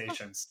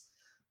customizations.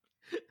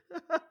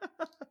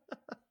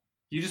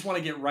 You just want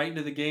to get right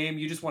into the game.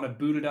 You just want to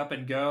boot it up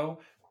and go.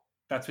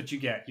 That's what you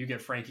get. You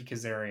get Frankie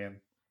Kazarian.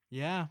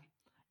 yeah,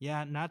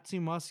 yeah, not too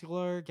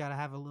muscular. Got to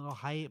have a little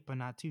height, but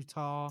not too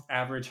tall.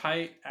 Average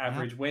height, Yep,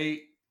 average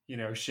weight,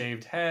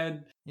 shaved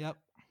head, yep.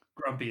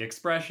 grumpy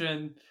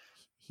expression.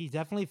 He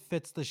definitely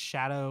fits the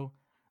shadow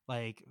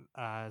like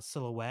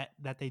silhouette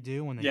that they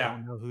do when they Yeah.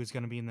 don't know who's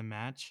going to be in the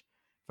match.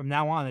 From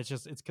now on, it's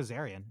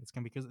Kazarian. It's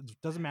gonna be because it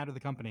doesn't matter the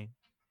company.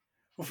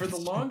 Well, for the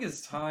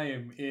longest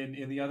time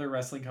in the other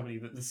wrestling company,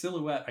 the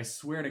silhouette, I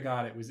swear to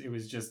God, it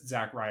was just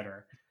Zack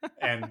Ryder,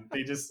 and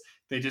they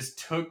just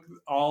took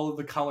all of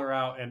the color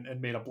out and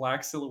made a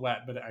black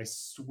silhouette. But I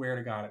swear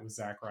to God, it was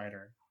Zack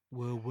Ryder.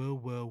 Whoa, whoa,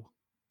 whoa!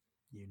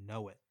 You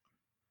know it.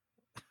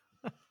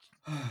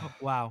 Oh,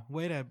 wow,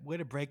 way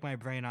to break my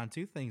brain on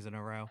two things in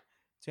a row.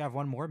 So you have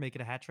one more, make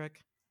it a hat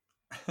trick.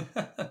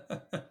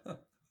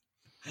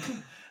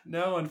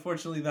 No,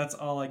 unfortunately, that's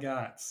all I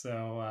got.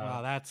 So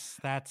Wow,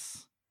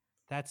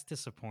 that's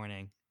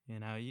disappointing. You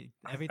know, I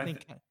everything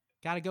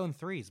got to go in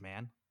threes,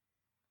 man.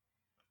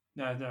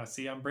 no, no.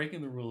 See, I'm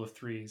breaking the rule of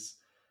threes.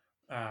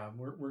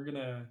 We're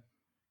gonna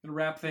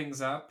wrap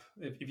things up.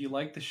 If you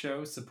like the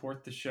show,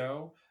 support the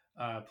show.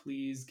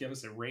 Please give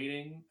us a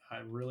rating.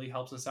 It really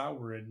helps us out.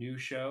 We're a new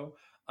show.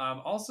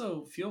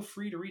 Also, feel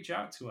free to reach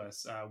out to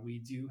us. We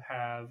do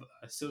have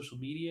social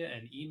media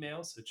and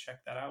email, so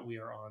check that out. We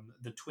are on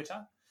the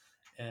Twitter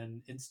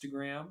and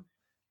Instagram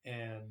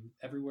and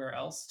everywhere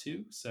else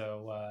too.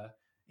 So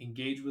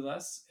engage with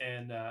us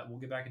and we'll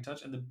get back in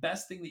touch. And the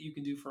best thing that you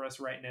can do for us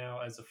right now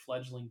as a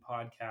fledgling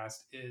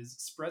podcast is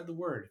spread the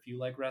word. If you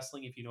like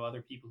wrestling, if you know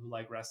other people who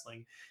like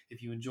wrestling,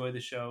 if you enjoy the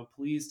show,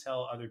 please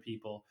tell other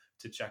people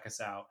to check us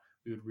out.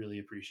 We would really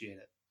appreciate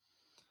it.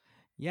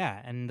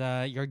 Yeah, and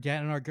you're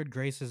getting our good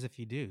graces if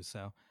you do.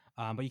 So,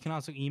 but you can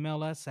also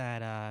email us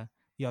at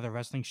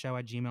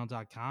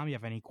theotherwrestlingshow@gmail.com. You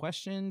have any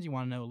questions, you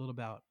want to know a little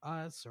about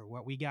us or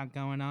what we got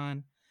going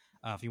on.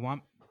 If you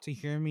want to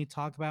hear me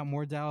talk about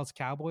more Dallas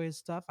Cowboys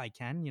stuff, I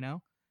can.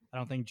 I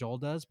don't think Joel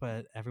does,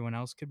 but everyone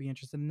else could be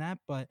interested in that.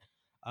 But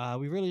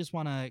we really just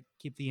want to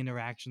keep the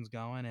interactions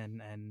going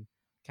and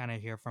kind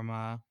of hear from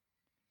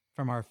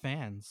our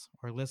fans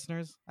or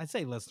listeners. I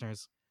say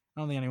listeners. I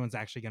don't think anyone's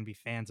actually going to be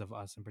fans of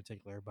us in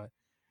particular, but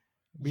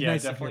it'd be Yeah,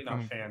 nice to hear definitely not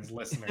from fans,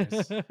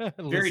 listeners.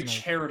 Very listeners.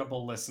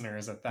 charitable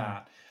listeners at Yeah.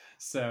 that.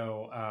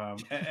 So,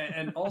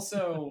 and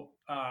also,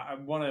 I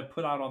want to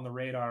put out on the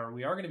radar,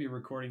 we are going to be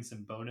recording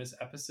some bonus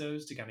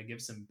episodes to kind of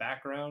give some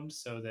background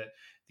so that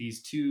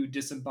these two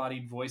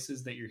disembodied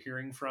voices that you're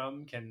hearing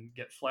from can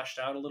get fleshed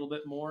out a little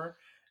bit more.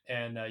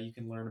 And you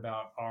can learn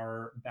about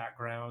our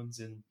backgrounds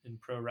in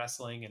pro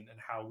wrestling and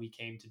how we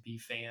came to be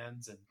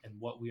fans and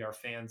what we are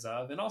fans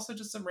of, and also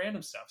just some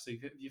random stuff. So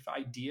if you have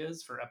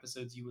ideas for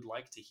episodes you would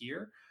like to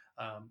hear,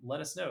 let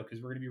us know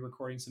because we're going to be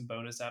recording some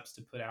bonus apps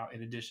to put out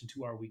in addition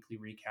to our weekly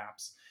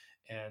recaps,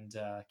 and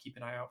keep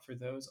an eye out for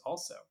those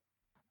also.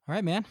 All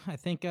right, man. I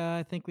think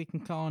we can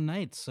call a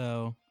night.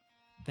 So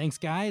thanks,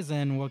 guys,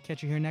 and we'll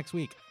catch you here next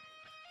week.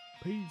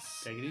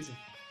 Peace. Take it easy.